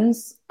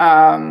audience. We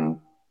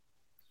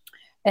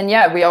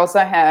also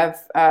have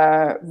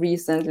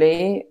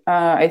recently,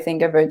 I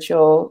think, a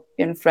virtual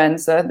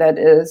influencer that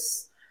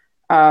is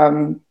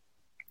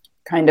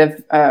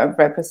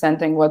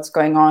representing what's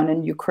going on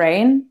in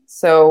Ukraine.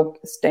 So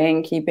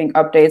keeping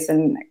updates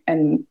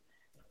and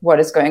what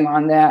is going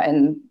on there,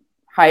 and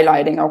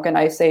highlighting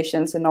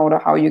organizations in order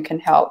how you can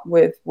help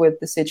with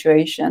the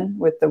situation,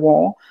 with the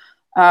war.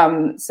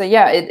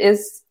 It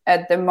is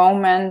at the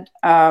moment,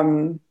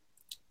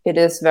 it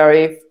is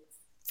very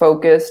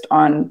focused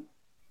on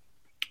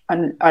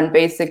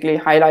basically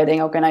highlighting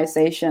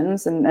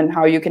organizations and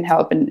how you can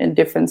help in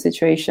different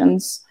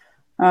situations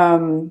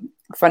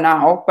for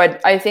now.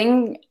 But I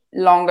think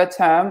longer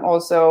term,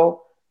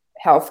 also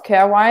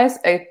healthcare wise,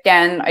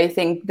 again, I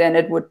think then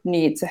it would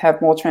need to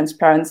have more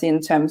transparency in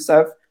terms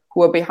of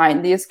who are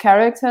behind these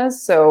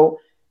characters. So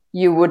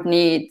you would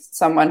need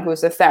someone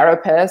who's a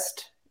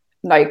therapist,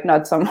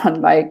 not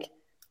someone like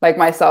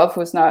myself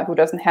who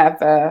doesn't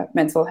have a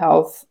mental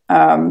health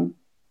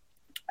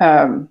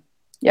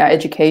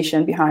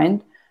education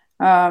behind.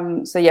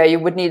 You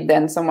would need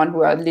then someone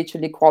who are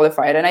literally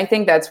qualified. And I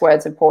think that's where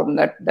it's important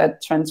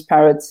that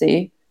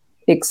transparency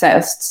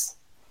exists.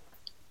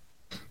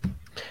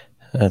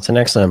 That's an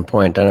excellent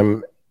point.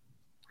 And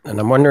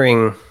I'm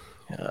wondering,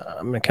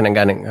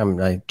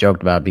 I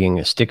joked about being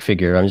a stick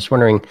figure. I'm just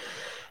wondering,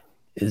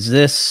 is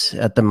this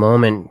at the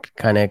moment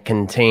kind of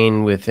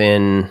contained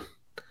within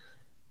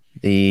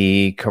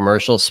the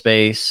commercial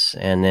space,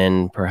 and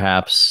then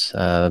perhaps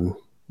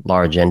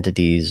large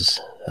entities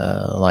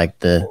like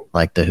the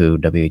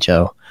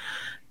WHO,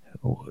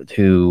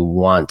 who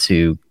want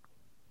to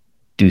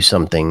do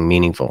something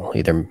meaningful,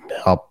 either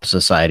help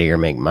society or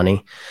make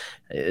money?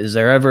 Is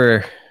there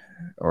ever,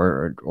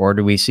 or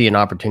do we see an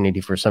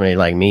opportunity for somebody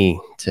like me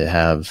to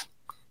have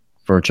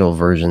virtual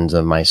versions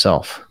of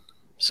myself?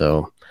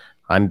 So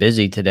I'm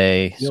busy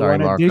today. Sorry,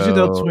 Marco.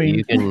 Digital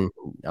twin.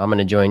 I'm going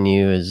to join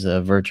you as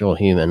a virtual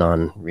human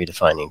on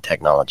Redefining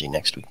Technology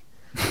next week.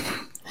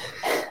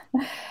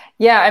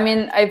 Yeah, I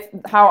mean,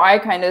 how I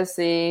kind of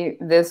see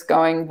this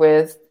going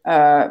with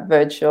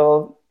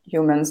virtual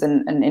humans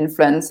and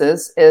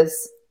influencers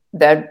is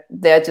that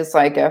they're just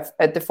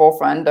at the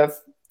forefront of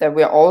that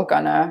we're all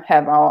gonna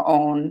have our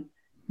own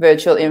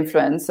virtual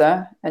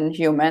influencer and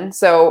human.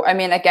 So, I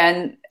mean,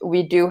 again,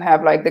 we do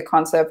have the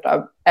concept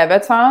of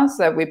avatars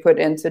that we put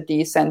into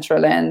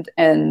Decentraland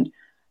and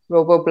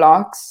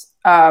Roblox.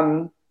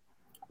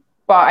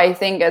 But I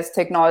think as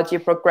technology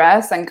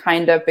progresses and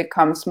kind of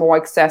becomes more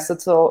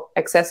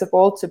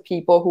accessible to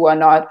people who are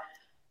not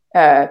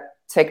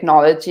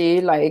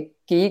technology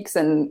geeks,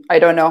 and I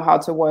don't know how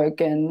to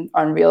work in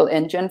Unreal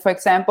Engine, for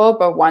example,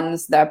 but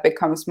once that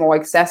becomes more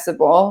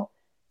accessible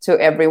to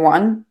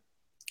everyone,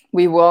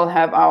 we will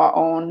have our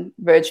own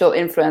virtual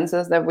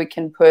influencers that we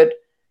can put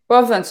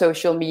both on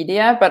social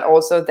media, but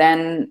also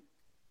then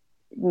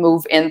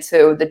move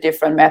into the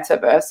different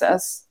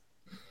metaverses.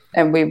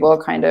 And we will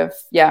kind of,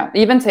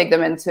 even take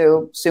them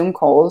into Zoom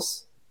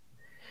calls.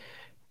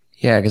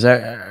 Yeah, because I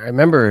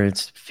remember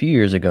it's a few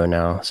years ago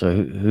now, so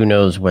who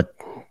knows what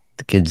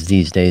the kids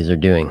these days are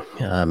doing.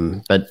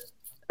 But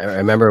I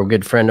remember a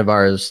good friend of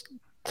ours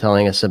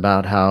telling us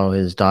about how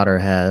his daughter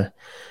had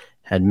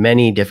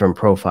many different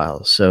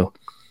profiles. So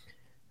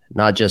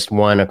not just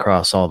one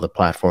across all the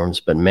platforms,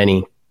 but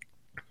many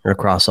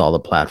across all the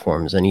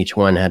platforms. And each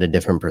one had a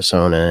different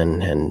persona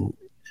and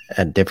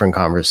had different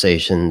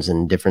conversations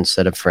and different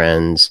set of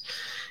friends.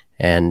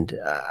 And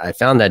I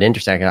found that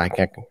interesting. I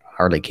can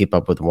hardly keep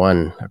up with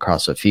one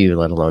across a few,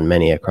 let alone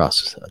many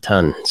across a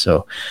ton.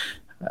 So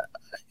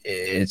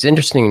it's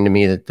interesting to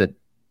me that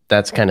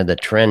that's kind of the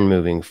trend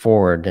moving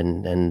forward,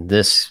 and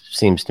this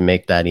seems to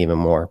make that even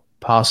more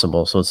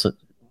possible. So it's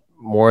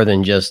more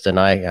than just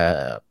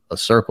a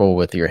circle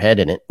with your head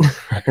in it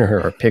or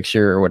a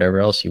picture or whatever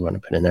else you want to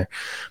put in there,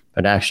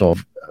 but actual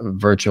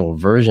virtual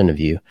version of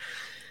you.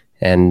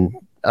 And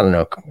I don't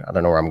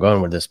know where I'm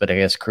going with this, but I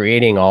guess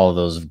creating all of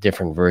those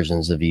different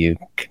versions of you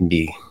can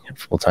be a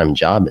full-time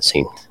job, it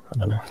seems. I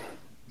don't know.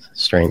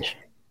 It's strange.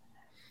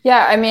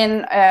 Yeah, I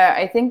mean,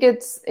 I think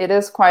it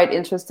is quite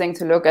interesting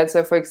to look at.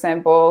 So, for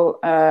example,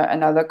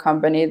 another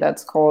company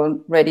that's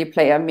called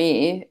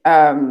Redefining,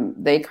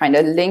 they kind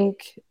of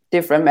link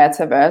different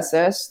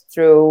metaverses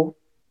through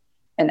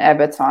an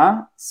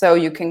avatar. So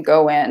you can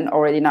go in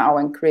already now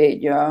and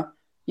create your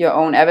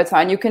own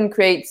avatar, and you can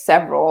create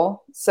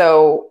several.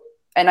 So,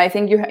 and I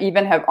think you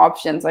even have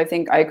options. I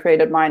think I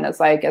created mine as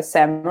like a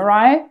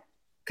samurai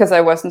because I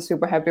wasn't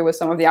super happy with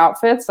some of the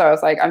outfits. So I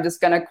was like, I'm just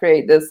going to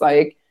create this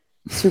like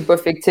super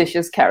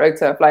fictitious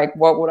character of like,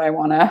 what would I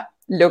want to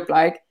look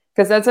like?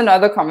 Because that's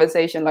another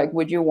conversation. Like,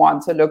 would you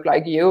want to look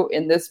like you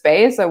in this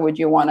space, or would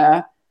you want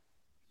to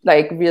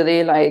like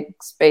really like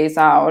space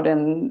out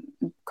in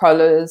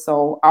colors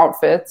or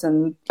outfits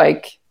and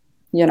like,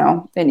 you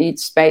know, in each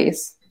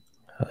space?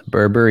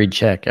 Burberry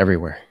check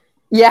everywhere.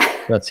 Yeah.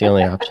 That's the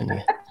only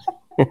option.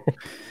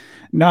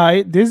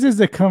 No, this is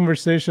a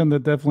conversation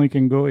that definitely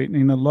can go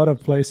in a lot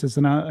of places.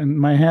 And in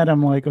my head,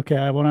 I'm like, okay,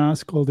 I want to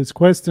ask all these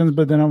questions,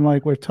 but then I'm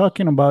like, we're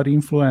talking about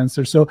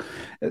influencers. So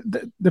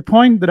the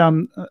point that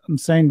I'm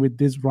saying with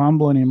this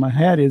rumbling in my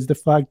head is the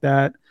fact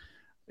that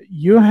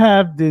you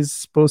have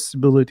this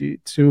possibility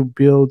to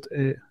build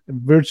a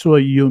virtual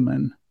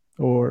human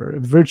or a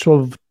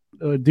virtual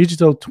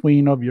digital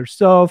twin of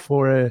yourself,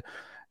 or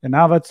an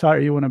avatar.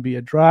 You want to be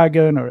a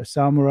dragon or a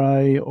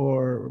samurai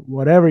or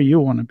whatever you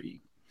want to be.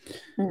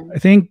 I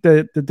think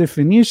that the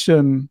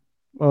definition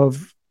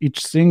of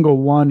each single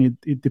one,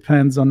 it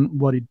depends on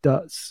what it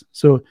does.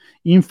 So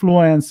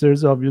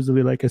influencers,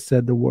 obviously, like I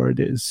said, the word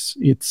is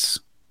it's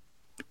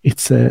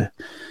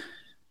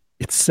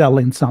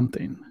selling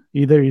something.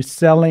 Either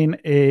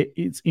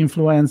it's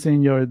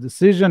influencing your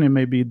decision. It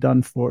may be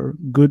done for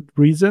good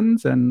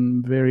reasons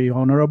and very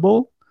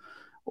honorable,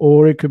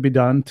 or it could be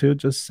done to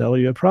just sell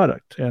you a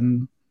product.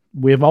 And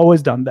we've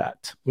always done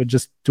that. We're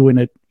just doing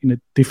it in a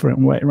different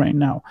way right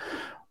now.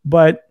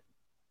 But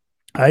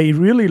I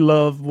really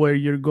love where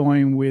you're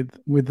going with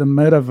the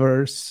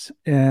metaverse,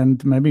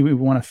 and maybe we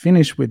want to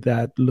finish with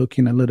that,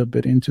 looking a little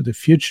bit into the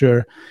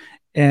future.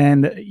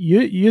 And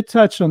you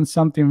touch on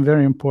something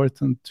very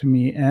important to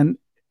me, and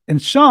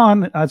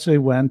Sean actually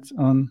went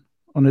on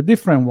a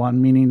different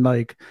one, meaning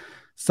like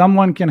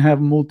someone can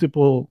have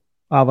multiple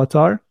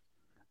avatar,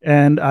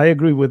 and I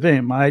agree with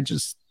him. I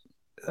just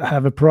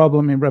have a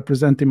problem in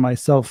representing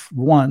myself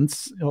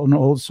once on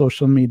all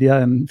social media,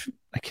 and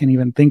I can't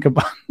even think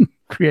about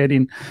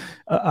creating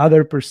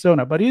other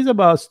persona. But it's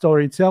about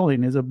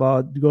storytelling. It's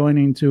about going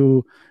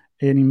into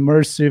an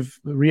immersive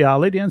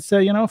reality and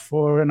say, you know,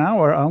 for an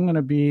hour, I'm going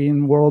to be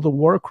in World of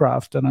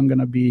Warcraft and I'm going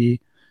to be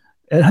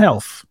an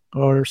elf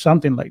or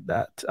something like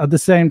that. At the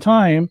same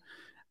time,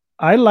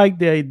 I like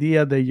the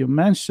idea that you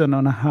mentioned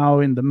on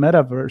how in the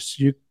metaverse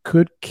you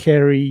could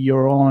carry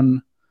your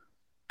own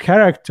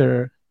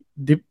character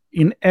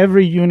in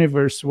every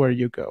universe where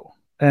you go.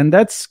 And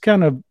that's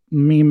kind of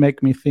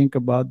make me think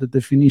about the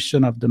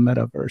definition of the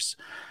metaverse.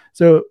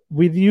 So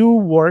with you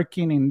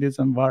working in this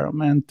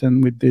environment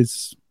and with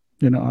this,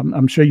 you know,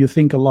 I'm sure you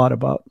think a lot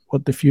about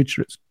what the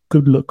future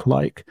could look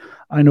like.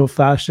 I know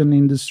fashion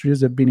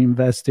industries have been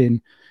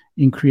investing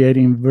in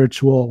creating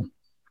virtual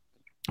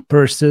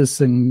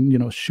purses and, you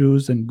know,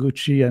 shoes and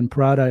Gucci and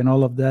Prada and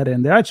all of that.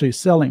 And they're actually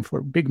selling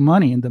for big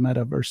money in the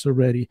metaverse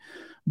already.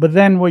 But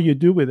then what you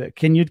do with it,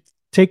 can you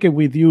take it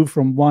with you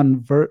from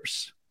one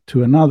verse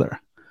to another?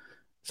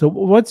 So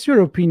what's your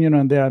opinion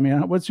on that? I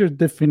mean, what's your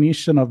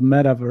definition of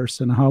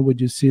metaverse, and how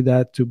would you see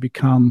that to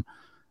become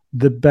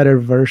the better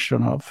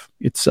version of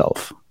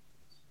itself?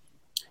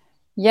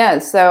 Yeah,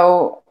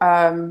 so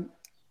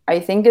I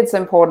think it's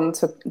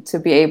important to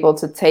be able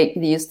to take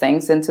these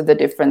things into the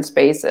different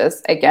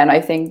spaces. Again, I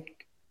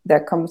think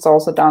that comes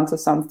also down to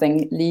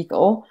something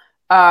legal,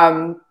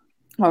 from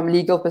a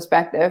legal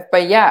perspective.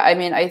 But yeah, I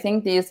mean, I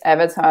think these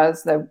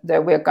avatars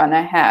that we're going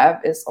to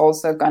have is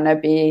also going to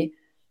be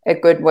a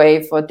good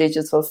way for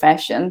digital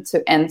fashion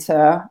to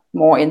enter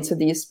more into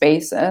these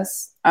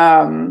spaces,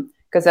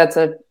 because that's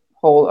a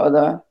whole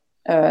other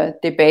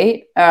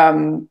debate,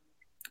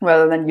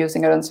 rather than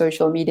using it on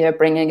social media,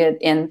 bringing it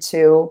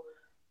into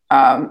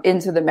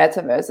the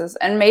metaverses.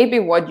 And maybe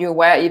what you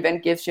wear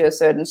even gives you a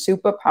certain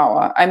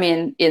superpower. I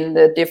mean, in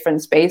the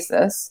different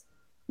spaces,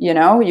 you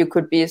know, you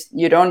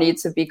don't need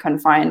to be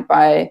confined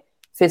by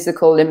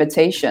physical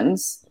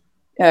limitations.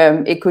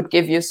 It could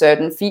give you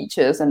certain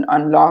features and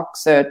unlock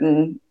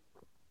certain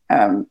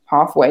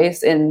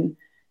pathways in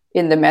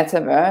the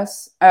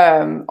metaverse,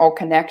 or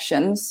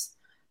connections,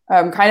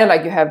 kind of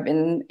like you have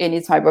in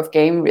any type of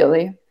game,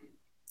 really.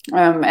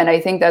 And I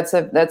think that's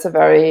a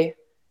very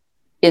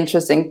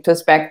interesting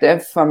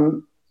perspective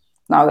from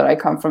now that I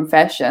come from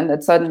fashion,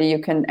 that suddenly you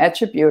can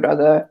attribute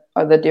other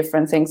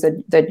different things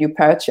that you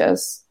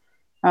purchase.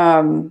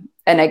 And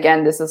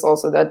again, this is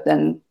also that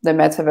then the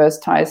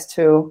metaverse ties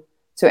to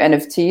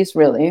NFTs,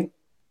 really,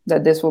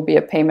 that this will be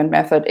a payment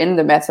method in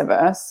the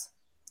metaverse.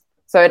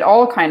 So it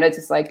all kind of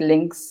just like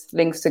links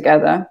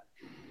together.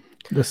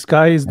 The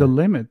sky is the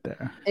limit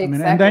there. Exactly. I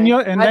mean, and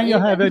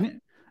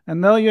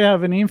then you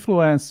have an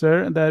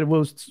influencer that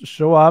will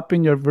show up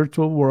in your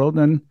virtual world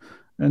and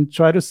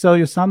try to sell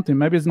you something.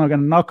 Maybe it's not going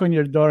to knock on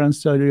your door and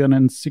sell you an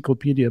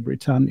Encyclopedia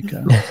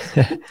Britannica.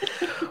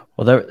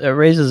 Well, that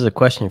raises a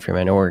question for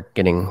me. I know we're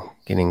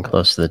getting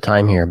close to the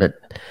time here, but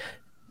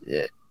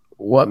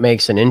what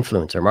makes an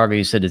influencer? Margot,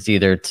 you said it's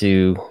either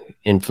to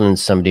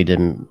influence somebody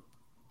to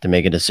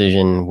make a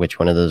decision, which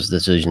one of those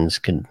decisions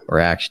could,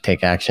 or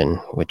take action,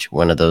 which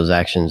one of those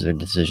actions or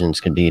decisions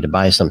could be to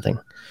buy something.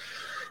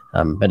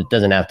 But it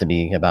doesn't have to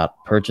be about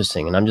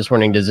purchasing. And I'm just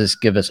wondering, does this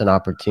give us an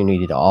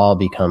opportunity to all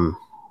become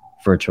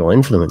virtual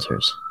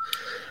influencers?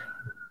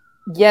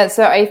 Yeah,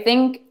 so I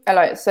think,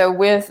 so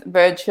with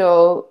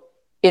virtual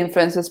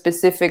influencers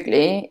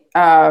specifically,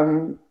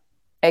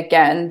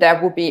 again,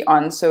 that would be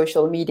on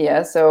social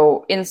media.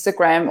 So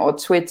Instagram or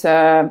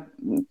Twitter,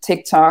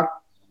 TikTok,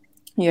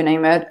 you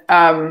name it.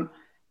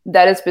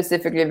 That is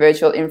specifically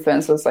virtual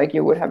influencers, like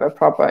you would have a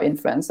proper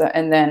influencer.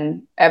 And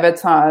then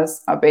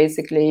avatars are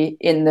basically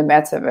in the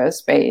metaverse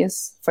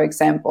space, for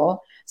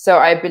example. So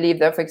I believe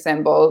that, for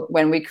example,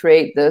 when we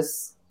create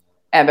this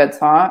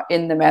avatar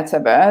in the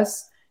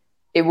metaverse,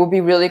 it would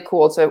be really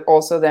cool to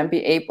also then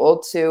be able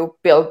to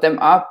build them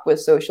up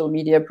with social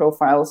media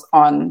profiles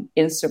on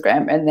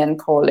Instagram and then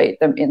correlate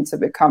them into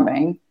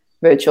becoming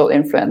virtual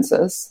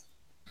influencers.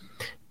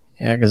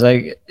 Yeah, because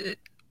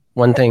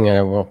one thing,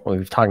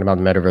 we've talked about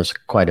the metaverse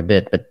quite a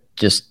bit, but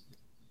just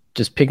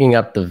picking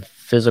up the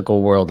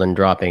physical world and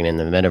dropping it in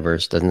the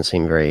metaverse doesn't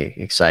seem very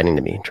exciting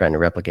to me, trying to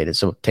replicate it.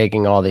 So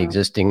taking all the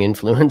existing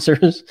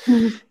influencers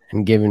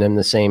and giving them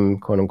the same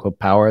quote unquote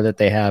power that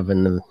they have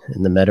in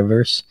the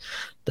metaverse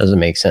doesn't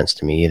make sense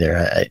to me either.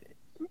 I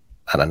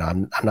don't know.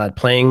 I'm not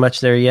playing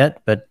much there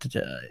yet, but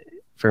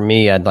for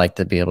me, I'd like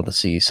to be able to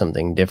see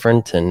something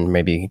different and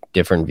maybe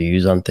different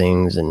views on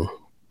things and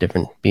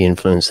be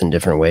influenced in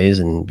different ways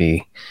and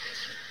be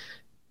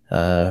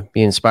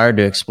inspired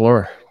to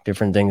explore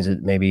different things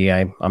that maybe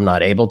I'm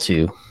not able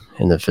to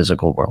in the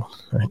physical world.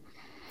 Right?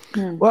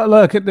 Well,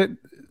 look,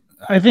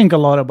 I think a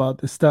lot about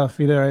this stuff.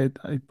 Either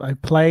I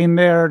play in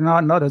there,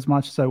 not as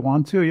much as I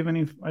want to. Even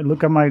if I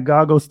look at my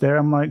goggles there,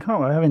 I'm like,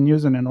 oh, I haven't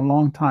used it in a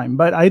long time.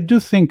 But I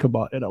do think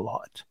about it a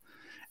lot.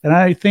 And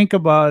I think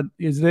about,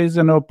 is there's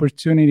an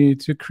opportunity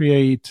to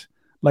create,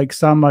 like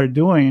some are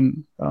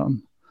doing,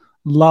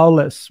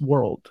 lawless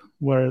world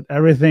where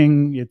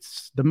everything,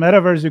 it's the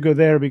metaverse, you go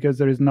there because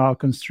there is no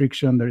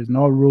constriction, there is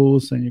no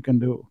rules, and you can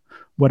do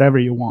whatever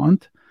you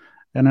want.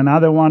 And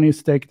another one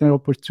is taking the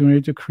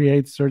opportunity to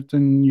create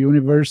certain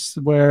universe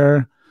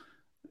where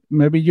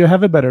maybe you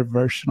have a better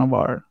version of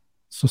our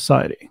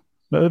society.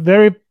 But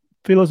very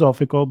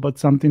philosophical, but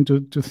something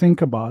to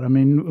think about. I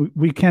mean,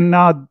 we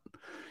cannot,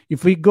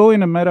 if we go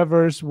in a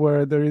metaverse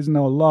where there is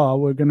no law,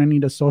 we're going to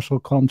need a social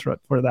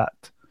contract for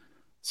that.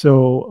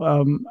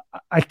 So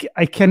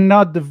I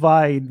cannot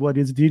divide what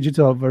is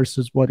digital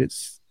versus what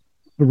is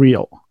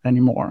real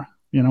anymore.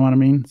 You know what I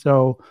mean?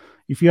 So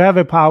if you have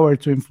a power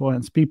to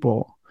influence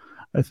people,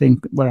 I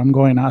think where I'm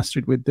going,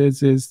 Astrid, with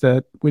this is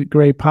that with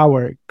great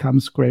power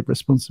comes great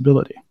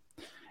responsibility.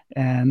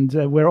 And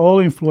we're all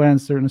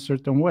influencers in a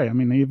certain way. I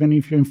mean, even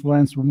if you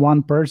influence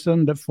one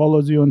person that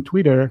follows you on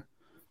Twitter,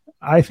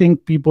 I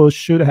think people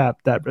should have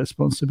that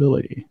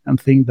responsibility and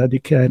think that they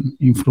can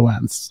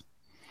influence,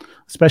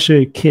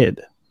 especially a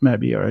kid,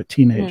 maybe, or a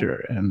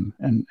teenager,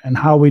 and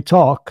how we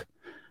talk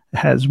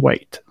has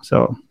weight.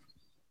 So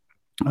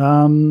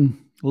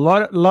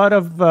lot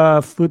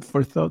of food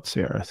for thoughts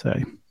here, I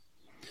say.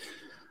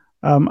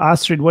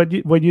 Astrid, what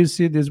do you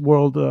see this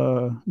world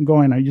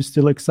going? Are you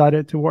still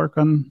excited to work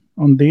on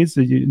these?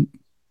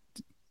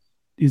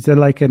 Is there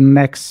like a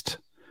next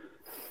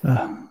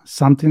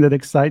something that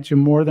excites you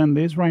more than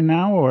this right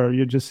now, or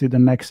you just see the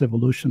next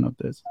evolution of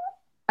this?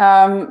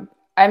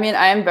 I mean,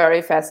 I'm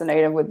very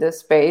fascinated with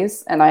this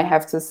space, and I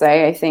have to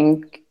say, I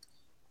think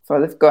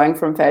for going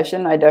from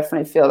fashion, I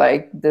definitely feel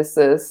like this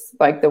is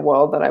like the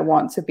world that I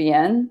want to be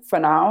in for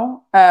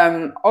now.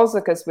 Also,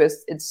 because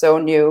it's so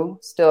new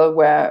still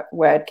where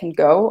it can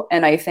go,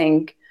 and I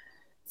think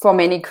for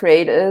many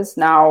creators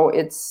now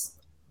it's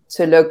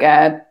to look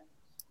at,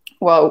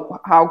 well,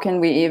 how can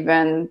we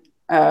even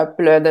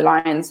blur the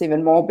lines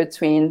even more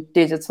between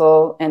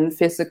digital and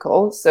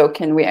physical? So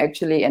can we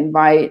actually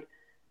invite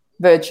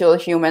virtual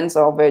humans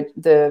or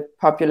the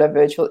popular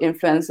virtual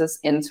influencers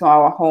into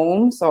our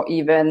homes or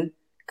even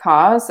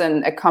cars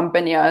and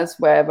accompany us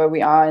wherever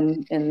we are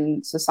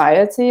in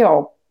society,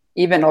 or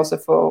even also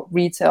for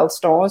retail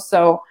stores?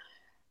 So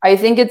I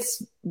think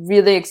it's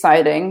really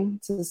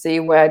exciting to see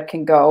where it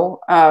can go.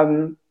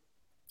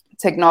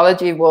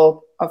 Technology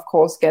will of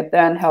course, get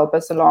there and help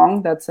us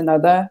along. That's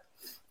another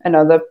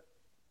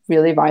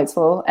really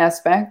vital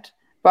aspect.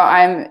 But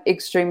I'm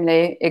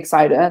extremely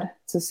excited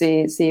to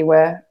see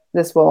where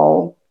this will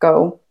all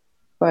go.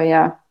 But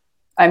yeah,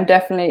 I'm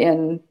definitely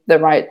in the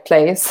right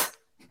place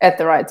at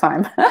the right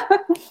time.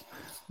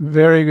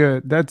 Very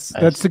good.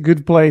 That's a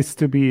good place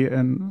to be,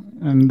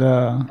 and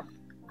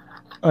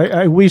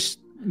I wish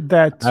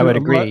that I would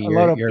agree. A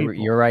lot of people.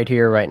 You're right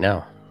here, right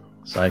now.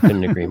 So I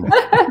couldn't agree more.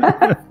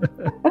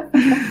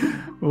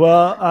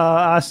 Well,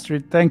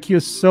 Astrid, thank you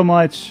so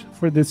much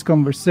for this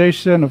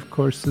conversation. Of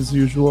course, as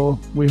usual,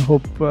 we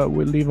hope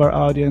we leave our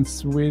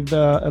audience with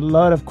a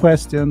lot of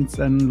questions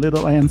and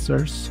little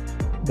answers.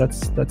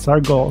 That's our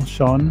goal,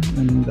 Sean.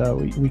 And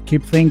we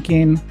keep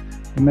thinking,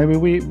 and maybe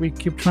we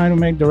keep trying to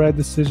make the right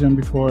decision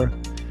before.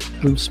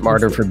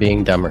 Smarter for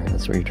being dumber.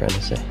 That's what you're trying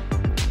to say.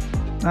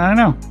 I don't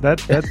know.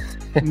 That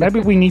maybe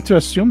we need to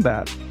assume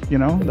that.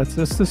 Let's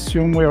just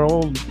assume we're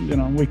all,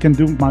 we can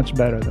do much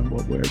better than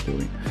what we're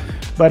doing.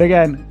 But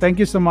again, thank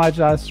you so much,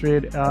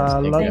 Astrid.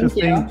 Love to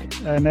think,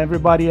 and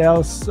everybody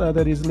else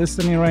that is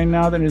listening right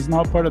now that is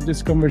not part of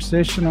this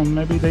conversation, or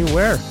maybe they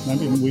were.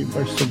 Maybe we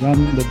are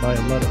surrounded by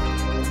a lot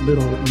of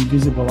little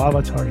invisible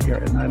avatar here,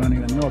 and I don't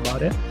even know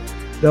about it.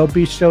 There'll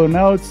be show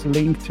notes,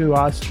 link to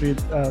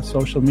Astrid's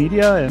social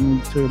media,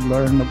 and to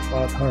learn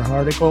about her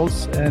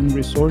articles and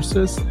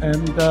resources.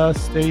 And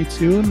stay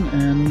tuned,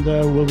 and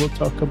we will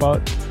talk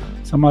about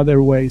some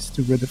other ways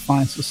to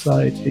redefine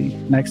society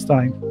next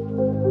time.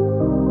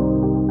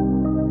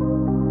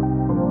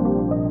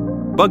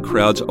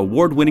 BugCrowd's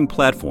award-winning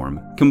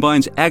platform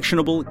combines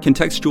actionable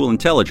contextual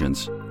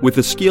intelligence with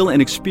the skill and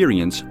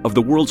experience of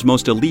the world's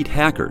most elite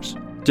hackers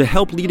to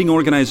help leading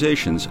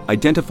organizations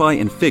identify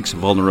and fix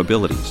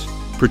vulnerabilities,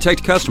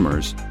 protect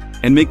customers,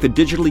 and make the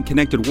digitally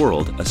connected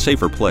world a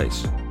safer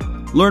place.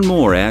 Learn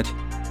more at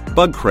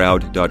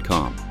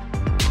bugcrowd.com.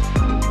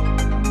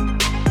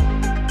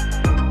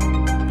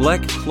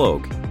 Black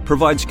Cloak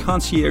provides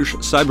concierge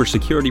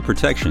cybersecurity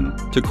protection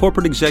to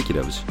corporate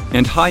executives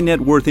and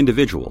high-net-worth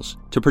individuals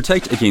to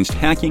protect against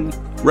hacking,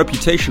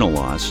 reputational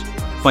loss,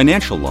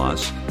 financial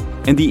loss,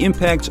 and the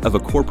impacts of a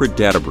corporate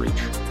data breach.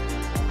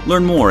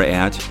 Learn more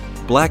at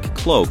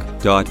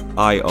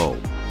blackcloak.io.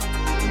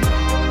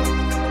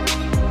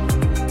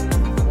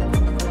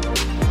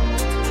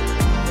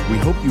 We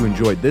hope you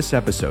enjoyed this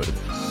episode.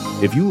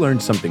 If you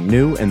learned something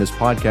new and this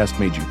podcast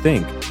made you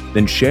think,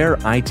 then share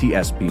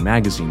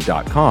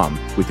itspmagazine.com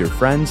with your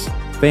friends,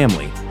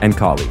 family, and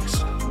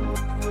colleagues.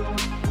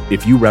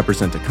 If you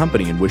represent a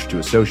company and wish to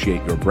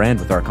associate your brand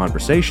with our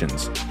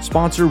conversations,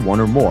 sponsor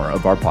one or more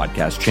of our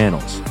podcast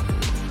channels.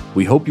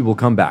 We hope you will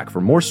come back for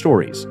more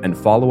stories and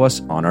follow us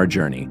on our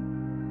journey.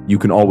 You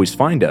can always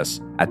find us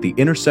at the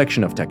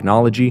intersection of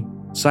technology,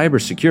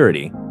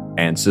 cybersecurity,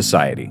 and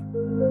society.